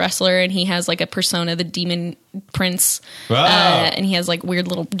 Irish wrestler, and he has like a persona, the Demon Prince. Wow. And he has like weird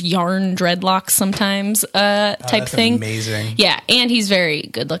little yarn dreadlocks sometimes type that's thing. amazing. Yeah, and he's very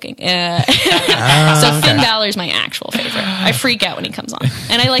good looking. So Finn Balor's my actual favorite. I freak out when he comes on.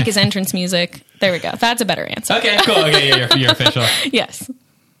 And I like his entrance music. There we go. That's a better answer. Okay, cool. Okay, yeah, you're official. Yes.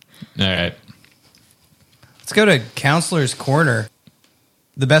 All right. Let's go to Counselor's Corner.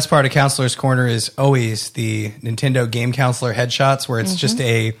 The best part of Counselor's Corner is always the Nintendo Game Counselor headshots, where it's just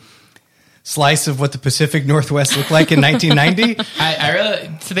a slice of what the Pacific Northwest looked like in 1990. I really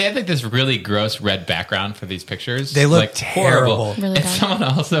so they have like this really gross red background for these pictures. They look like, terrible. horrible. Really and bad. someone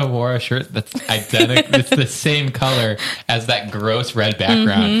also wore a shirt that's identical. It's the same color as that gross red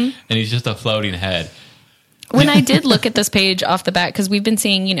background, and he's just a floating head. When I did look at this page off the bat, because we've been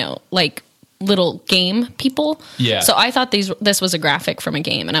seeing, like little game people. Yeah. So I thought this was a graphic from a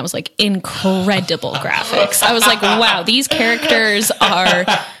game, and I was like, incredible graphics. I was like, wow, these characters are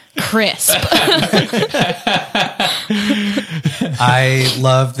crisp. I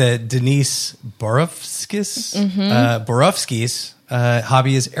love that Denise Borofsky's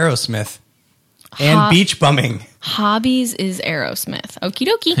hobby is Aerosmith and beach bumming. Hobbies is Aerosmith. Okie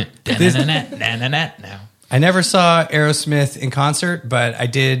dokie. Now. I never saw Aerosmith in concert, but I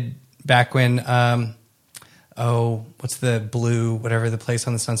did back when, what's the blue, whatever the place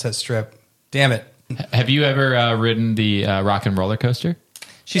on the Sunset Strip? Damn it. Have you ever ridden the Rock and Roller Coaster?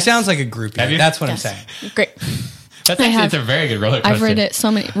 She sounds like a groupie. Have you? That's what Yes. I'm saying. Great. That's I actually, have. it's a very good roller coaster. I've ridden it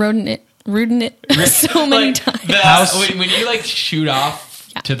so many so many Like, times. when you like shoot off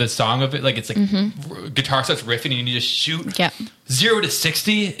to the song of it, like it's like guitar starts riffing and you just shoot Yep. 0 to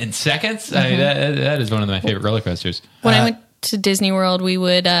 60 in seconds. I mean, that is one of my favorite roller coasters. When I went to Disney World, we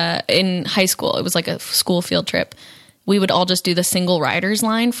would, in high school, it was like a school field trip. We would all just do the single riders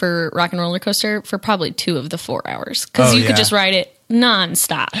line for Rock and Roller Coaster for probably 2 of the 4 hours. Because Oh, you yeah. could just ride it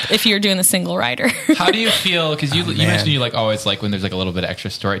nonstop if you're doing the single rider. How do you feel? Because you man. mentioned you like always like when there's like a little bit of extra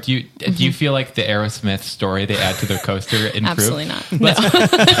story. Do you feel like the Aerosmith story they add to their coaster improved? Absolutely not. No.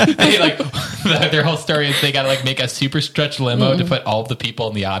 They, like their whole story is they got to like make a super stretch limo to put all the people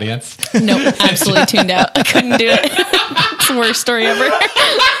in the audience. Nope. Absolutely tuned out. I couldn't do it. It's the worst story ever.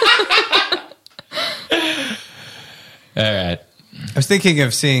 All right. I was thinking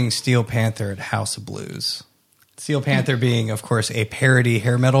of seeing Steel Panther at House of Blues. Steel Panther being, of course, a parody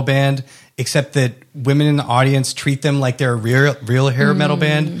hair metal band, except that women in the audience treat them like they're a real hair metal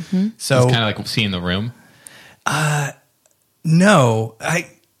band. So It's kind of like seeing the room. no,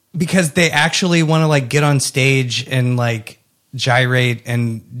 because they actually want to like get on stage and like gyrate,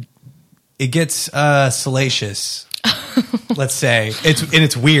 and it gets salacious. Let's say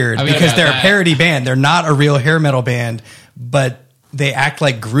it's weird I mean, because about they're a that. parody band. They're not a real hair metal band, but they act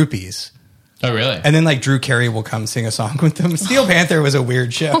like groupies. Oh, really? And then like Drew Carey will come sing a song with them. Steel Panther was a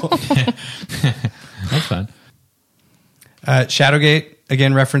weird show. That's fun. Shadowgate,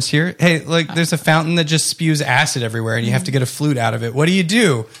 again, referenced here. Hey, like there's a fountain that just spews acid everywhere and you have to get a flute out of it. What do you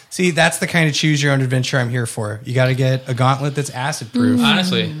do? See, that's the kind of choose your own adventure I'm here for. You got to get a gauntlet that's acid proof.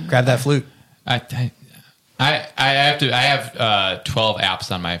 Honestly, Grab that flute. I have 12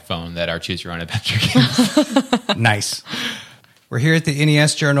 apps on my phone that are choose your own adventure games. Nice. We're here at the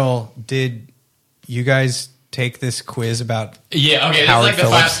NES Journal. Did you guys take this quiz about Yeah, okay. Howard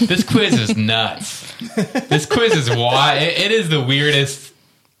Phillips? This quiz is nuts. This quiz is wild. It is the weirdest.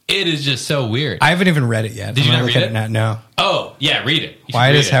 It is just so weird. I haven't even read it yet. Did you I'm not gonna read look at it? now. No. Oh, yeah, read it. You Why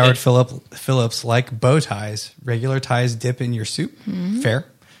should does read it. Howard Phillips like bow ties? Regular ties dip in your soup? Fair.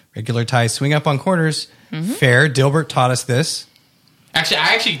 Regular ties swing up on corners? Fair. Dilbert taught us this. Actually,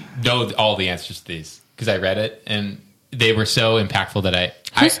 I actually know all the answers to these because I read it and they were so impactful that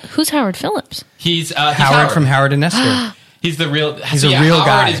Who's Howard Phillips? he's Howard from Howard and Nestor. He's the real. He's a real Howard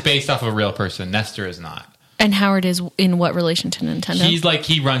guy. is based off of a real person. Nestor is not. And Howard is in what relation to Nintendo?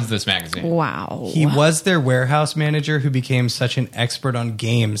 He runs this magazine. Wow. He was their warehouse manager who became such an expert on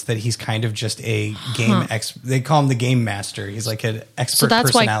games that he's kind of just a game they call him the game master. He's like an expert So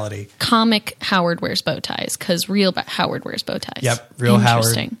that's personality. why comic Howard wears bow ties, because real Howard wears bow ties. Yep, real Howard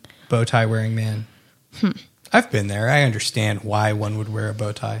Interesting. bow tie wearing man. I've been there. I understand why one would wear a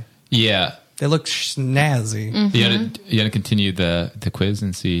bow tie. Yeah. They look snazzy. You want to continue the quiz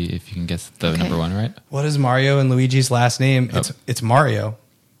and see if you can guess the number one right? What is Mario and Luigi's last name? Oh. It's Mario.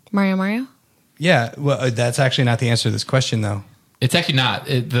 Mario? Yeah, well, that's actually not the answer to this question, though. It's actually not.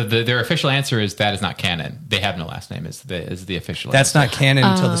 Their official answer is that is not canon. They have no last name. Is the official. That's answer. not canon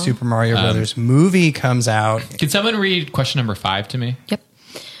until the Super Mario Brothers movie comes out. Can someone read question number 5 to me? Yep.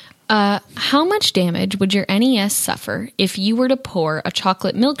 How much damage would your NES suffer if you were to pour a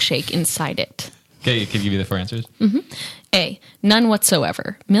chocolate milkshake inside it? Okay, can I give you the 4 answers? A. None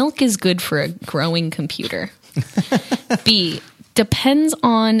whatsoever. Milk is good for a growing computer. B. Depends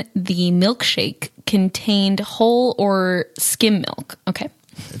on the milkshake contained whole or skim milk. Okay.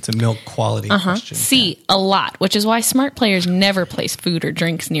 It's a milk quality question. C. A lot, which is why smart players never place food or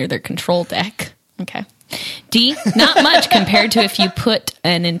drinks near their control deck. Okay. D. Not much compared to if you put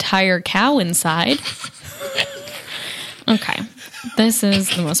an entire cow inside. Okay. This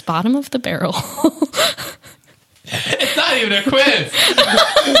is the most bottom of the barrel. It's not even a quiz.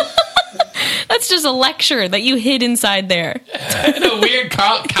 That's just a lecture that you hid inside there. And a weird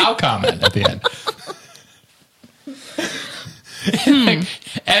cow comment at the end. Like,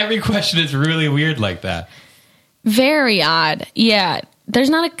 every question is really weird like that. Very odd. Yeah. There's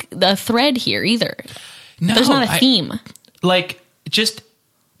not a thread here either. No, There's not a theme. Like, just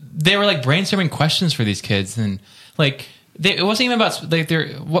they were like brainstorming questions for these kids, and like it wasn't even about like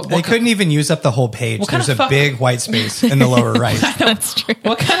they couldn't even use up the whole page. There's a big white space in the lower right. That's true.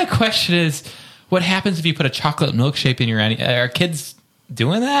 What kind of question is, what happens if you put a chocolate milkshake in your? Are kids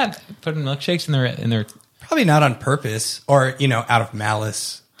doing that? Putting milkshakes in their Probably not on purpose, or out of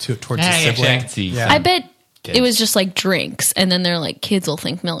malice towards a sibling. I can see. Yeah. I bet Kids. it was just like drinks, and then they're like, kids will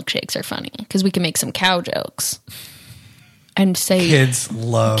think milkshakes are funny because we can make some cow jokes and say Kids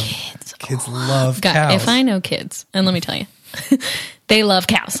love cows. If I know kids, and let me tell you, they love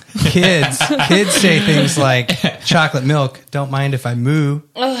cows. Kids say things like chocolate milk. Don't mind if I moo.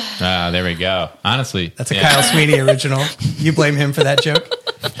 There we go. Honestly, That's a Kyle Sweeney original. You blame him for that joke?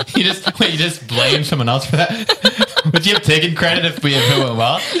 You just blame someone else for that? Would you have taken credit if it went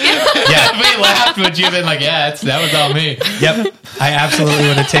well? Yeah. If we laughed, would you have been like, yeah, that was all me? Yep. I absolutely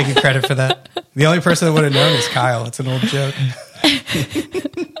would have taken credit for that. The only person that would have known is Kyle. It's an old joke.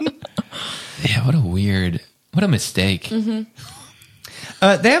 Yeah, what a mistake.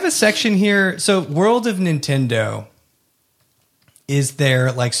 Mm-hmm. They have a section here. So World of Nintendo is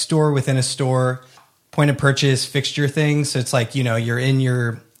their like store within a store, point of purchase fixture thing. So it's like, you're in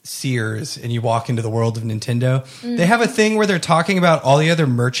your Sears and you walk into the World of Nintendo. Mm-hmm. They have a thing where they're talking about all the other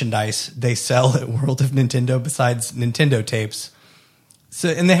merchandise they sell at World of Nintendo besides Nintendo tapes. So,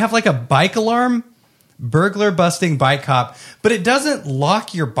 and they have like a bike alarm, burglar busting bike cop, but it doesn't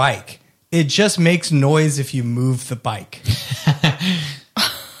lock your bike. It just makes noise if you move the bike.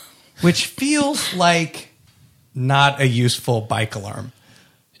 Which feels like not a useful bike alarm.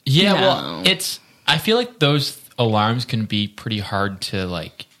 Yeah, No. well, I feel like those alarms can be pretty hard to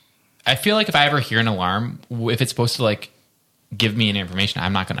like. I feel like if I ever hear an alarm, if it's supposed to like give me any information,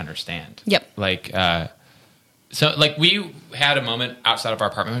 I'm not going to understand. Yep. Like, so like we had a moment outside of our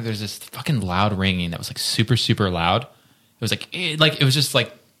apartment where there's this fucking loud ringing that was like super, super loud. It was like it was just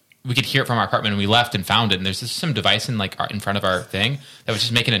like we could hear it from our apartment, and we left and found it. And there's just some device in in front of our thing that was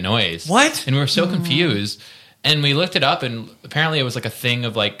just making a noise. What? And we were so confused. And we looked it up, and apparently it was like a thing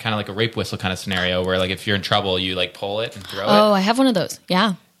of like kind of like a rape whistle kind of scenario where like if you're in trouble, you like pull it and throw it. Oh, I have one of those.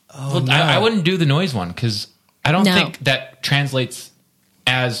 Yeah. Oh, Well, no. I wouldn't do the noise one because I don't No. think that translates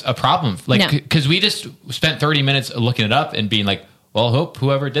as a problem. Like, No. because we just spent 30 minutes looking it up and being like, well, hope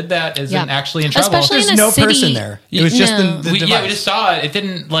whoever did that isn't Yeah. actually in trouble. Especially There's in a no city- person there. It was just No. the device. we just saw it. It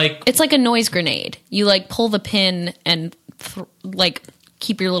didn't like. It's like a noise grenade. You like pull the pin and like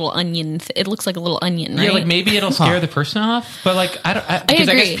keep your little onion. It looks like a little onion, right? Yeah, like maybe it'll scare the person off, but like I don't. Because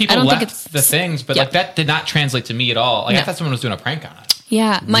I agree. guess people I don't think left it's- the things, but yeah. like that did not translate to me at all. Like I No. thought someone was doing a prank on it.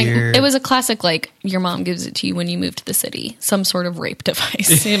 Yeah, Weird. it was a classic. Like your mom gives it to you when you move to the city, some sort of rape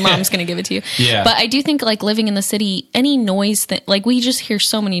device. Your mom's going to give it to you. Yeah. But I do think like living in the city, any noise that like we just hear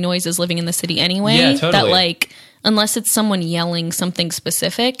so many noises living in the city anyway. Yeah, totally. That like unless it's someone yelling something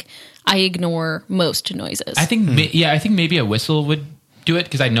specific, I ignore most noises. I think, I think maybe a whistle would do it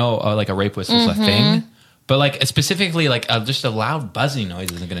because I know like a rape whistle is a thing, but like specifically like just a loud buzzing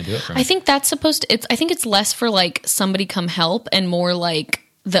noise isn't going to do it for me. I think that's supposed to. I think it's less for like somebody come help and more like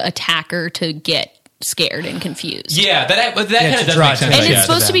the attacker to get scared and confused. Yeah, that kind to of does draw make sense. attention. And Yeah. it's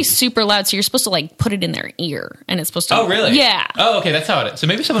supposed to be them. super loud, so you're supposed to like put it in their ear, and it's supposed to. Oh, really? Yeah. Oh, okay, that's how it is. So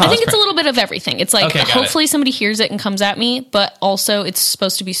maybe someone I else. think it's a little bit of everything. It's like Okay, got hopefully somebody hears it and comes at me, but also it's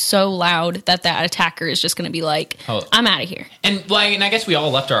supposed to be so loud that that attacker is just going to be like, Oh. "I'm out of here." And like, and I guess we all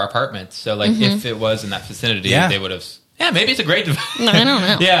left our apartments, so like, if it was in that vicinity, Yeah. they would have. Yeah, maybe it's a great device. No, I don't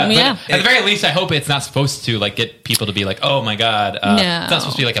know. Yeah, but Yeah. at the very least, I hope it's not supposed to like get people to be like, "Oh my god!" No. It's not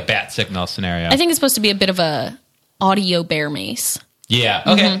supposed to be like a bat signal scenario. I think it's supposed to be a bit of a audio bear mace. Yeah.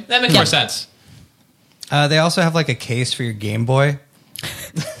 Okay, that makes more sense. They also have like a case for your Game Boy.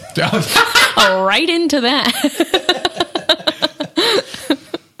 Oh, right into that.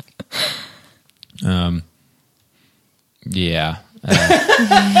 Yeah.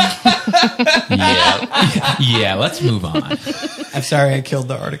 Yeah. Let's move on. I'm sorry I killed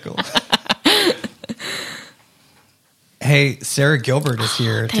the article. Hey, Sarah Gilbert is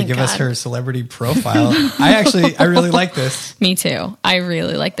here to Thank give us God. her celebrity profile. I really like this. Me too. I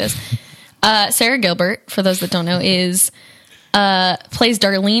really like this. Sarah Gilbert, for those that don't know, is plays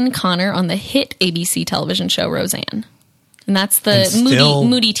Darlene Connor on the hit ABC television show Roseanne, and that's the And still-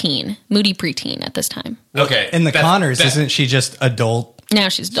 moody preteen at this time. Okay. In the That's- Connors, that- isn't she just adult? Now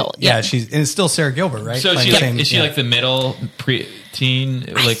she's adult. Yeah, Yeah, and it's still Sarah Gilbert, right? So Playing she the like, same- is she yeah. like the middle teen?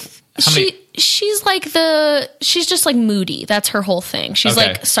 Like how many? She's like she's just like moody. That's her whole thing. She's Okay.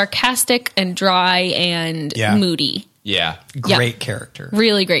 like sarcastic and dry and Yeah. moody. Yeah. great character?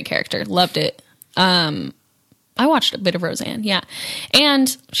 Really great character. Loved it. I I watched a bit of Roseanne. Yeah, and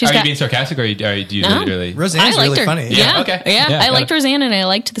she's Are got. you being sarcastic, or do you No. literally? Roseanne's I liked really her. funny. Yeah. Okay. Yeah. Yeah, I got liked it. Roseanne and I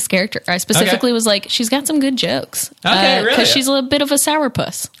liked this character. I specifically Okay. was like, she's got some good jokes. Okay, really? Because she's a bit of a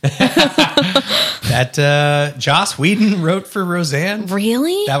sourpuss. That Joss Whedon wrote for Roseanne.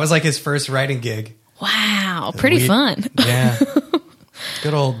 Really? That was like his first writing gig. Wow. Pretty We- fun. Yeah.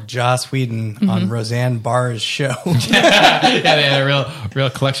 Good old Joss Whedon on Roseanne Barr's show. Yeah, they had a real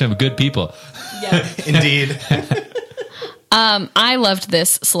collection of good people. Indeed. I loved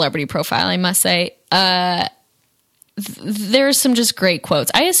this celebrity profile, I must say. There's some just great quotes.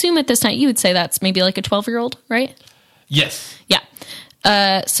 I assume at this time you would say that's maybe like a 12-year-old, right? Yes.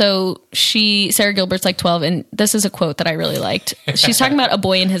 Yeah. So Sarah Gilbert's like 12, and this is a quote that I really liked. She's talking about A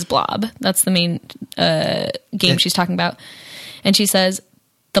Boy and His Blob. That's the main game she's talking about. And she says,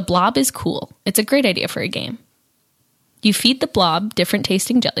 "The blob is cool. It's a great idea for a game. You feed the blob different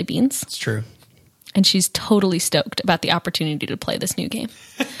tasting jelly beans." It's true. And she's totally stoked about the opportunity to play this new game.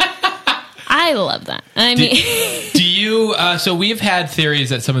 I love that. I mean, Do you? So we've had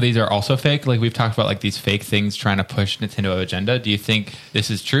theories that some of these are also fake. Like we've talked about, like these fake things trying to push Nintendo agenda. Do you think this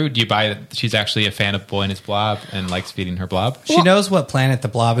is true? Do you buy that she's actually a fan of Boy and His Blob and likes feeding her blob? She knows what planet the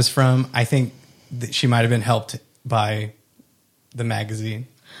blob is from. I think that she might have been helped by the magazine.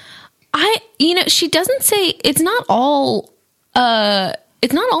 she doesn't say it's not all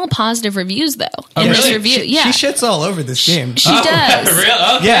positive reviews though. In this really? review, She shits all over this game. She does.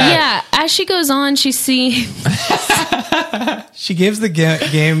 Real? Okay. Yeah, as she goes on, she sees She gives the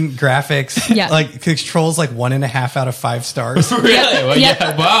game graphics Yeah. like controls like 1.5 out of 5 stars. Really? Well, Yep.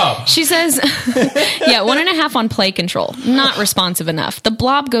 yeah. Wow. She says, 1.5 on play control. Not responsive enough. The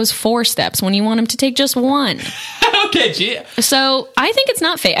blob goes 4 steps when you want him to take just 1. Okay. Gee. So I think it's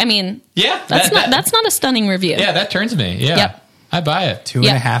not fake. I mean, Yeah. that's not a stunning review. Yeah, that turns me. Yeah. Yep. I buy it.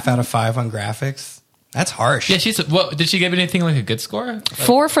 2.5 out of 5 on graphics. That's harsh. Yeah, did she give anything like a good score?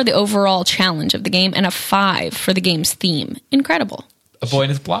 4 for the overall challenge of the game and a 5 for the game's theme. Incredible. A Boy and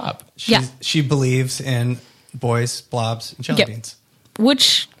His Blob. She believes in boys, blobs, and jelly Yep. beans.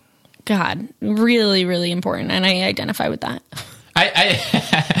 Which, God, really, really important. And I identify with that. I'd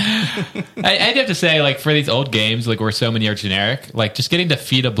have to say, like, for these old games, like, where so many are generic, like, just getting to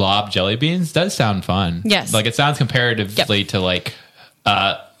feed a blob jelly beans does sound fun. Yes. Like, it sounds comparatively to, like,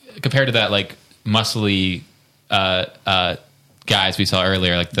 compared to that, like, muscly guys we saw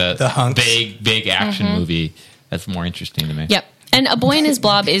earlier, like the hunks. big action movie. That's more interesting to me. Yep. And A Boy and His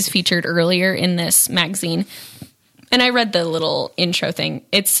Blob is featured earlier in this magazine. And I read the little intro thing.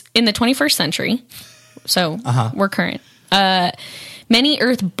 It's in the 21st century. So we're current. Many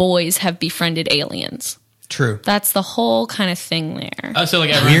Earth boys have befriended aliens. True. That's the whole kind of thing there. Oh, so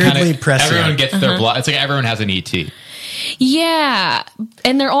like everyone Weirdly prescient. everyone gets their blob. It's like everyone has an ET. Yeah.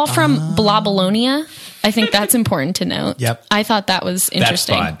 And they're all from Blobolonia. I think that's important to note. Yep. I thought that was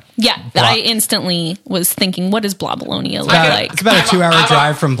interesting. fun. Yeah. I instantly was thinking, what does Blobolonia look About- like? It's about a 2-hour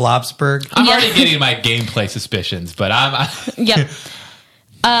drive from Blobsburg. I'm Yeah. already getting my gameplay suspicions, but I'm Yep.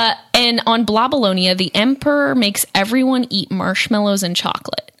 And on Blobolonia, the Emperor makes everyone eat marshmallows and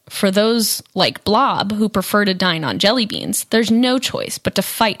chocolate. For those like Blob who prefer to dine on jelly beans, there's no choice but to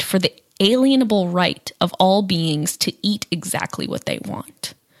fight for the alienable right of all beings to eat exactly what they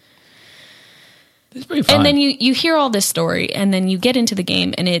want. it's pretty fun. And then you hear all this story, and then you get into the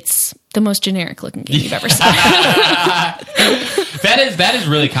game, and it's the most generic looking game you've ever seen. That is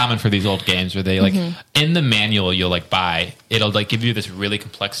really common for these old games where they like Mm-hmm. in the manual you'll like buy, it'll like give you this really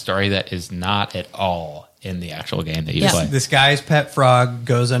complex story that is not at all in the actual game that you Yeah. play. This guy's pet frog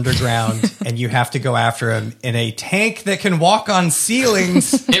goes underground, and you have to go after him in a tank that can walk on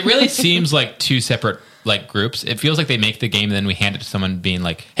ceilings. It really seems like two separate like groups. It feels like they make the game and then we hand it to someone being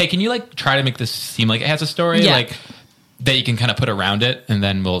like, "Hey, can you like try to make this seem like it has a story Yeah. like that you can kind of put around it and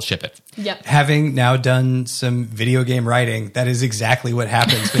then we'll ship it." Yep. Having now done some video game writing, that is exactly what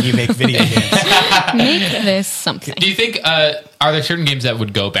happens when you make video games. Make this something. Do you think are there certain games that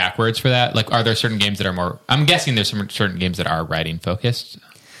would go backwards for that? Like, are there certain games that are more? I'm guessing there's some certain games that are writing focused,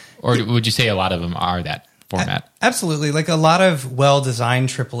 or would you say a lot of them are that format? Absolutely. Like a lot of well-designed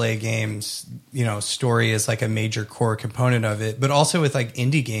AAA games, story is like a major core component of it. But also with like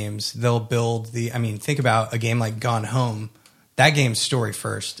indie games, they'll build think about a game like Gone Home. That game's story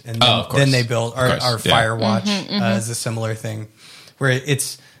first. And then, of course. then they build our yeah. Firewatch is a similar thing where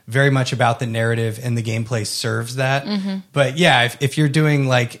it's very much about the narrative and the gameplay serves that. But yeah, if you're doing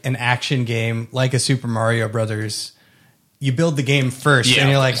like an action game like a Super Mario Brothers, you build the game first, Yeah. and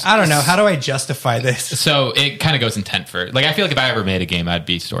you're like, I don't know, how do I justify this? So it kind of goes intent first. Like, I feel like if I ever made a game, I'd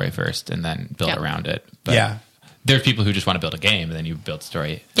be story first and then build Yeah. around it. But Yeah. there's people who just want to build a game and then you build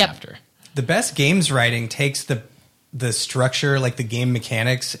story Yep. after. the best games writing takes the structure, like the game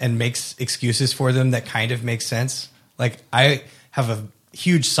mechanics, and makes excuses for them that kind of make sense. Like I have a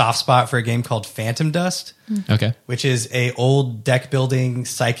huge soft spot for a game called Phantom Dust, Okay. which is a old deck building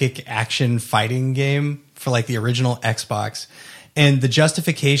psychic action fighting game for like the original Xbox. And the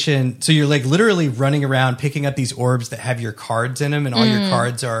justification, so you're like literally running around picking up these orbs that have your cards in them, and all your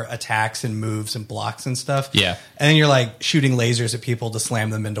cards are attacks and moves and blocks and stuff. Yeah. And then you're like shooting lasers at people to slam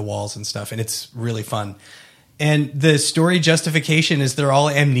them into walls and stuff. And it's really fun. And the story justification is they're all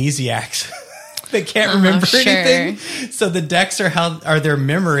amnesiacs. They can't remember anything. So the decks are their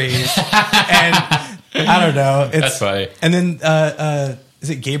memories. And I don't know. That's funny. And then, is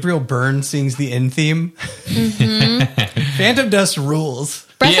it Gabriel Byrne sings the end theme? Phantom Dust rules.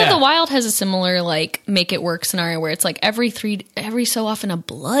 Breath Yeah. of the Wild has a similar like make it work scenario where it's like every so often a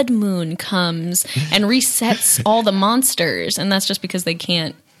blood moon comes and resets all the monsters, and that's just because they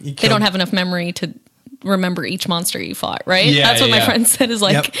don't have enough memory to remember each monster you fought, right? Yeah, that's what my yeah. friend said is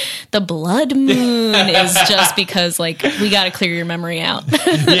like the blood moon is just because like we got to clear your memory out.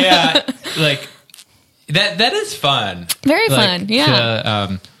 Yeah, like that is fun. Very Like, fun,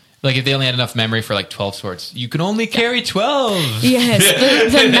 yeah. Like if they only had enough memory for like 12 swords, you can only carry 12. Yes,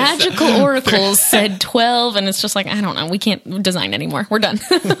 the magical oracles said 12, and it's just like, I don't know, we can't design anymore. We're done.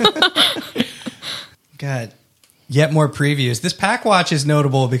 God. Yet more previews. This Pack Watch is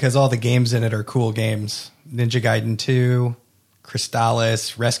notable because all the games in it are cool games. Ninja Gaiden 2,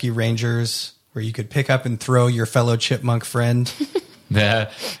 Crystallis, Rescue Rangers, where you could pick up and throw your fellow chipmunk friend. I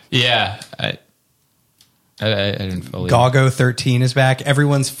didn't fully. Golgo 13 is back.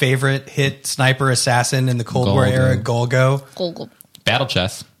 Everyone's favorite hit sniper assassin in the Cold War Golgo. era, Golgo. Battle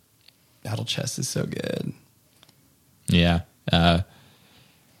chess. Battle Chess is so good. Yeah. I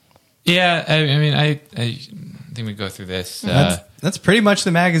mean, I think we go through this. That's pretty much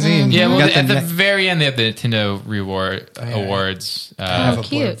the magazine. Yeah, We well, got at the ne- very end, they have the Nintendo yeah. Awards. I have a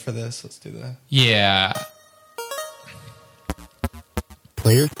cute. blurb for this. Let's do that. Yeah.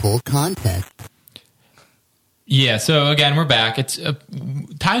 Players Poll Contest. Yeah, so again, we're back. It's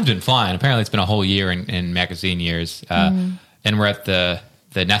time's been flying. Apparently, it's been a whole year in magazine years, and we're at the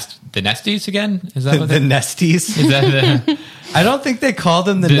Nesties again. Is that what The Nesties. is that the? I don't think they call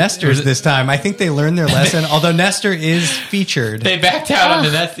them the Nesters this time. I think they learned their lesson, although Nestor is featured. They backed out on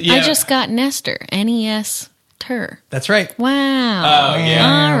the Nest. Yeah. I just got Nestor, N-E-S, Ter. That's right. Wow. Oh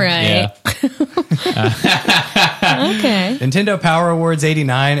yeah. All right. Yeah. Okay. Nintendo Power Awards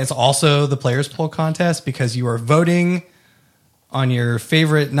 89 is also the Players Poll Contest because you are voting on your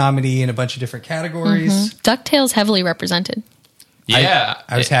favorite nominee in a bunch of different categories. DuckTales heavily represented. Yeah.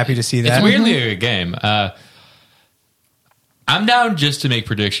 I was happy to see that. It's weirdly a good game. I'm down just to make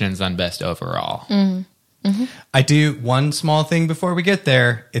predictions on best overall. I do one small thing before we get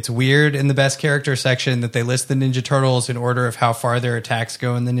there. It's weird in the best character section that they list the Ninja Turtles in order of how far their attacks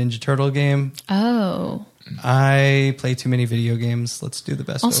go in the Ninja Turtle game. Oh. I play too many video games. Let's do the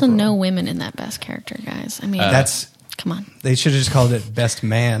best Also, overall. no women in that best character, guys. I mean, come on. They should have just called it best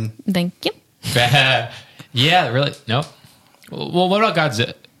man. Thank you. Yeah, really? Nope. Well, what about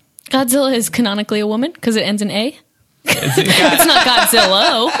Godzilla? Godzilla is canonically a woman because it ends in A. It's It's not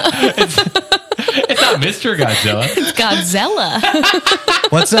Godzilla. it's not Mr. Godzilla. It's Godzilla.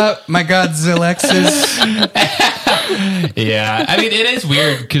 What's up, my Godzillexes? Yeah, I mean, it is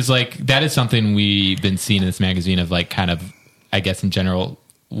weird because like that is something we've been seeing in this magazine of like kind of, I guess in general,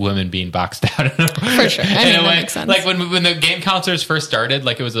 women being boxed out. For sure. I mean, that makes sense. Like when the game counselors first started,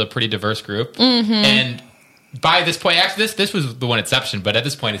 like it was a pretty diverse group, and by this point, actually, this was the one exception, but at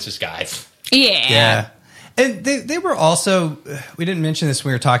this point, it's just guys. Yeah. And they were also, we didn't mention this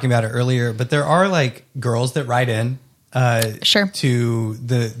when we were talking about it earlier, but there are like girls that write in Sure. to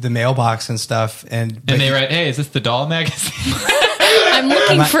the mailbox and stuff. And And they write, "Hey, is this the doll magazine? I'm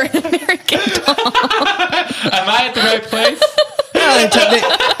looking for an American doll. Am I at the right place?"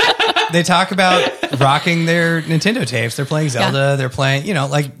 they talk about rocking their Nintendo tapes. They're playing Zelda. Yeah. They're playing,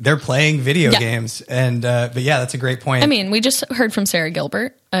 they're playing video Yeah. games. And, but yeah, that's a great point. I mean, we just heard from Sarah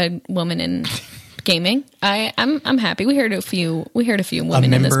Gilbert, a woman in gaming. I'm happy. We heard a few a women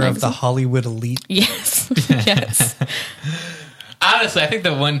in this member magazine. of the Hollywood elite. Yes. Yes. Honestly, I think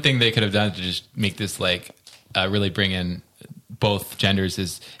the one thing they could have done to just make this like really bring in both genders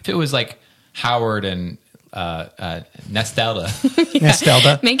is if it was like Howard and Nestelda.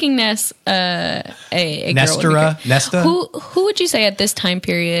 Nestelda. Making Ness a girl would be Nestora. great. Nesta. Who would you say at this time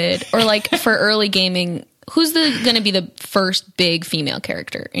period, or like for early gaming, who's going to be the first big female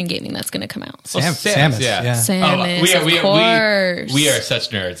character in gaming that's going to come out? Samus, yeah. Samus, of course. We are such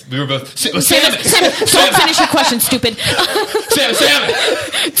nerds. We were both Samus, don't finish your question, stupid. Samus.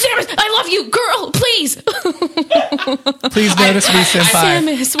 Samus, I love you, girl. Please, Please notice me, senpai.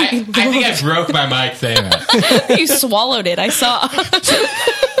 Samus. I think I broke my mic saying that. You swallowed it. I saw.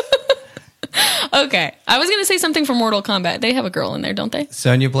 Okay, I was going to say something from Mortal Kombat. They have a girl in there, don't they?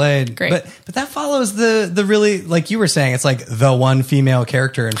 Sonya Blade. Great. But that follows the really, like you were saying, it's like the one female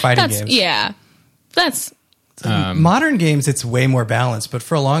character in fighting games. Yeah, that's modern games. It's way more balanced. But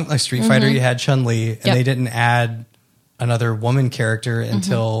for a long, like Street Fighter, you had Chun-Li, and Yep. they didn't add another woman character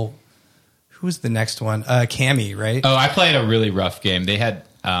until who was the next one? Cammy, right? Oh, I played a really rough game. They had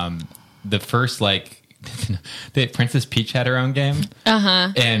the first Princess Peach had her own game,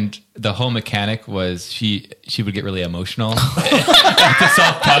 and the whole mechanic was she would get really emotional to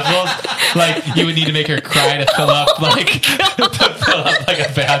solve puzzles. Like you would need to make her cry to fill up like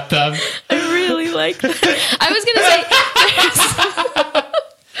a bathtub. I really like that. I was going to say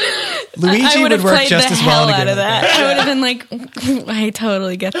Luigi I would would have work played just the as well hell in a out game of like that. I would have been like, I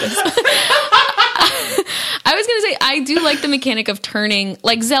totally get this. I was going to say, I do like the mechanic of turning,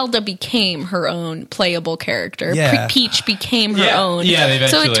 like Zelda became her own playable character. Yeah. Peach became her Yeah. own. Yeah, they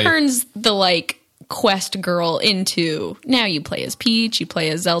so it eventually- turns the like quest girl into, now you play as Peach, you play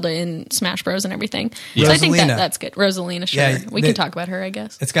as Zelda in Smash Bros. And everything. So I think Rosalina. that's good. Rosalina, sure. Yeah, we can talk about her, I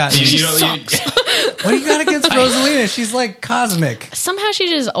guess. It's got. You What do you got against Rosalina? She's like cosmic. Somehow she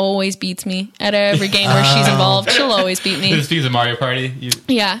just always beats me at every game where she's involved. She'll always beat me. This is a Mario Party.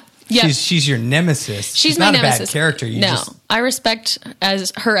 Yeah. Yeah. She's your nemesis. She's not my a nemesis. bad character. You no, just I respect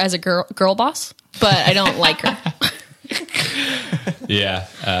her as a girl boss, but I don't like her. Yeah.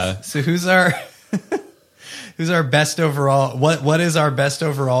 so who's our best overall? What is our best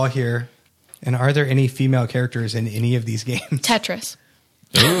overall here? And are there any female characters in any of these games? Tetris.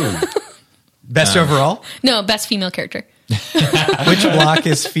 Ooh. Best overall? No, best female character. Which block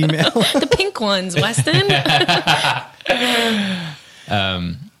is female? The pink ones, Weston.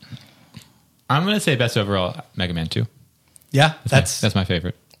 I'm going to say best overall Mega Man 2. Yeah, that's my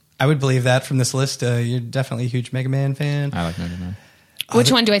favorite. I would believe that from this list. You're definitely a huge Mega Man fan. I like Mega Man.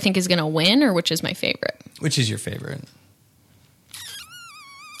 Which one do I think is going to win, or which is my favorite? Which is your favorite?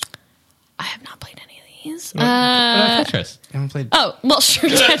 I have not played any of these. What about Tetris? I haven't played. Oh, well, sure,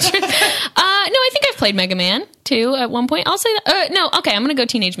 Tetris. No, I think I've played Mega Man 2 at one point. I'll say that. No, okay, I'm going to go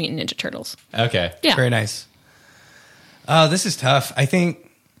Teenage Mutant Ninja Turtles. Okay. Yeah. Very nice. Oh, this is tough. I think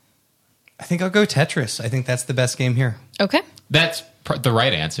I'll go Tetris. I think that's the best game here. Okay. That's the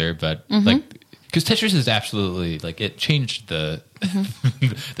right answer, but like, because Tetris is absolutely like it changed the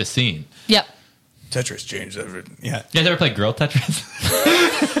the scene. Yep. Tetris changed everything. Yeah. You guys ever play Girl Tetris?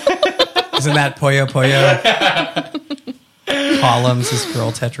 Isn't that Puyo Puyo? Columns is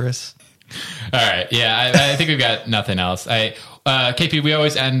Girl Tetris. All right. Yeah, I think we've got nothing else. KP, we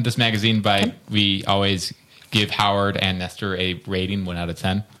always end this magazine by we always give Howard and Nestor a rating 1 out of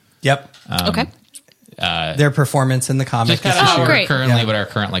 10. Yep. Okay. Their performance in the comic Just this kind of Oh, issue. great. currently Yeah. what our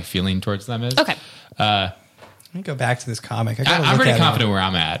current like feeling towards them is. Okay. Let me go back to this comic. I'm pretty confident where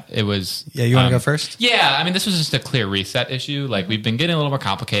I'm at. It was. Yeah, you want to go first? Yeah, I mean, this was just a clear reset issue. Like we've been getting a little more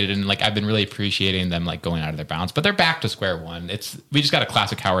complicated, and like I've been really appreciating them like going out of their bounds. But they're back to square one. We just got a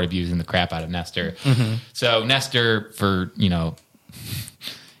classic Howard abusing the crap out of Nestor. So Nestor, for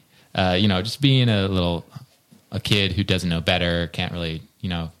just being a kid who doesn't know better, can't really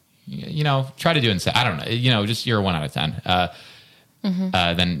try to do inside. I don't know. Just you're a 1 out of 10.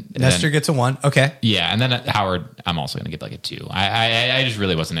 Then Nestor gets a 1. Okay. yeah, and then Howard, I'm also going to give like a 2. I just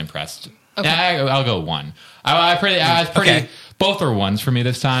really wasn't impressed. Okay. I'll go 1. I was pretty. Okay. Both are 1s for me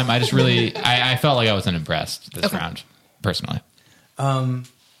this time. I just really, I felt like I wasn't impressed this Okay. round, personally.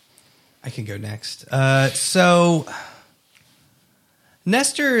 I can go next. So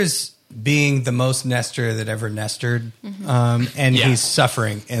Nestor is being the most Nestor that ever nestored, and Yeah. he's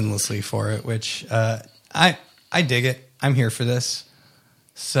suffering endlessly for it, which I dig it. I'm here for this.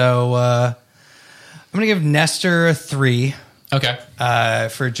 So I'm going to give Nestor a 3 Okay.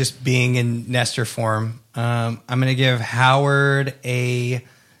 for just being in Nestor form. I'm going to give Howard a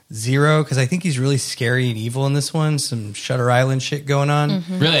 0 because I think he's really scary and evil in this one. Some Shutter Island shit going on.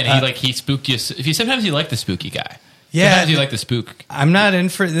 Really, and he spooked you. Sometimes you like the spooky guy. Yeah. Sometimes you like the spook. I'm not in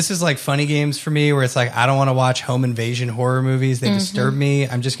for this. Is like funny games for me where it's like I don't want to watch home invasion horror movies. They disturb me.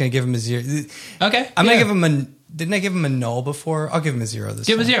 I'm just going to give him a 0. Okay. I'm going to give him a. Didn't I give him a null before? I'll give him a 0 this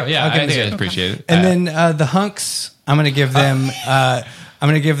Give him a time. 0. Yeah, I'll give I him a think I 0. appreciate it. And then the hunks, I'm going to give them. I'm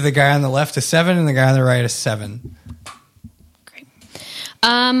going to give the guy on the left a 7 and the guy on the right a 7. Great.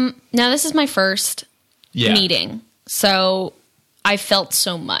 Now this is my first meeting. So I felt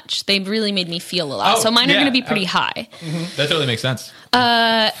so much. They really made me feel a lot. So mine are going to be pretty high. That totally makes sense.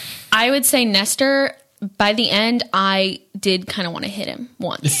 I would say Nestor, by the end, I did kind of want to hit him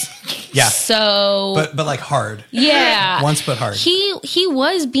once. Yeah. So, but like hard. yeah. Once but hard. He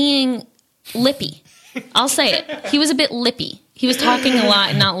was being lippy. I'll say it. He was a bit lippy. He was talking a lot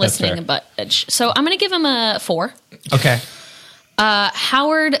and not listening a bunch. So I'm going to give him a 4. Okay.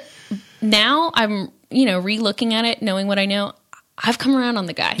 Howard, now I'm, re-looking at it, knowing what I know, I've come around on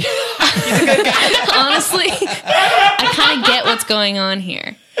the guy. He's a good guy. Honestly, I kind of get what's going on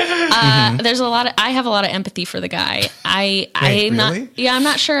here. There's I have a lot of empathy for the guy. I'm really? I'm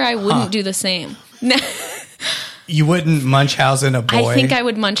not sure I wouldn't do the same. You wouldn't Munchausen a boy? I think I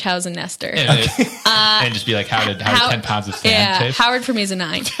would Munchausen Nestor. And just be like, how did 10 pounds of sand taste? Howard for me is a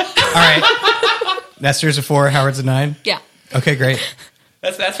 9. All right. Nestor's a 4, Howard's a 9? Yeah. Okay, great.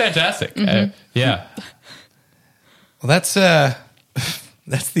 That's fantastic. Yeah. Well, that's the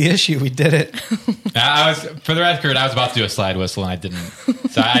issue. We did it. For the record, I was about to do a slide whistle and I didn't.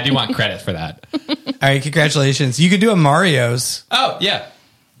 So I do want credit for that. All right, congratulations. You could do a Mario's. Oh, yeah.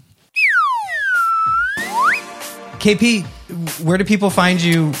 KP, where do people find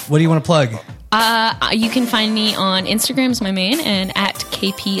you? What do you want to plug? You can find me on Instagram is my main, and at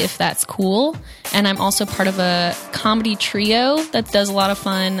KP if that's cool. And I'm also part of a comedy trio that does a lot of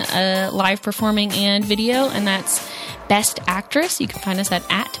fun live performing and video, and that's Best Actress. You can find us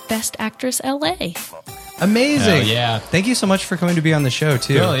at Best Actress LA. Amazing. Oh, yeah. Thank you so much for coming to be on the show,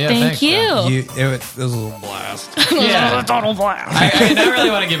 too. Cool, yeah, Thank thanks, you. man. It was a little blast. Yeah. I now really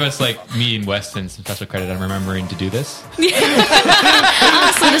want to give us, me and Weston some special credit on remembering to do this. Honestly,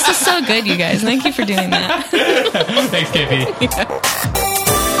 this is so good, you guys. Thank you for doing that. Thanks, KP.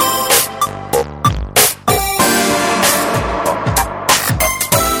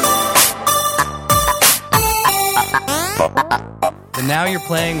 The Now You're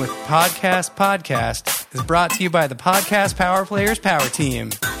Playing with podcast is brought to you by the Podcast Power Players Power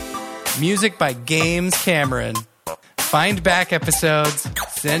Team. Music by Games Cameron. Find back episodes,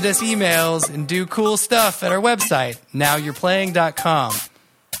 send us emails, and do cool stuff at our website, nowyou'replaying.com.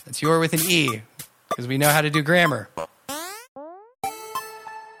 That's your with an E, because we know how to do grammar.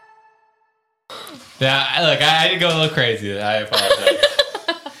 Yeah, look, I did go a little crazy. I apologize.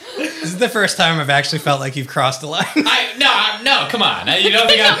 This is the first time I've actually felt like you've crossed a line. No, come on. You don't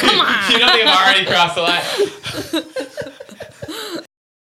think I've already crossed the line?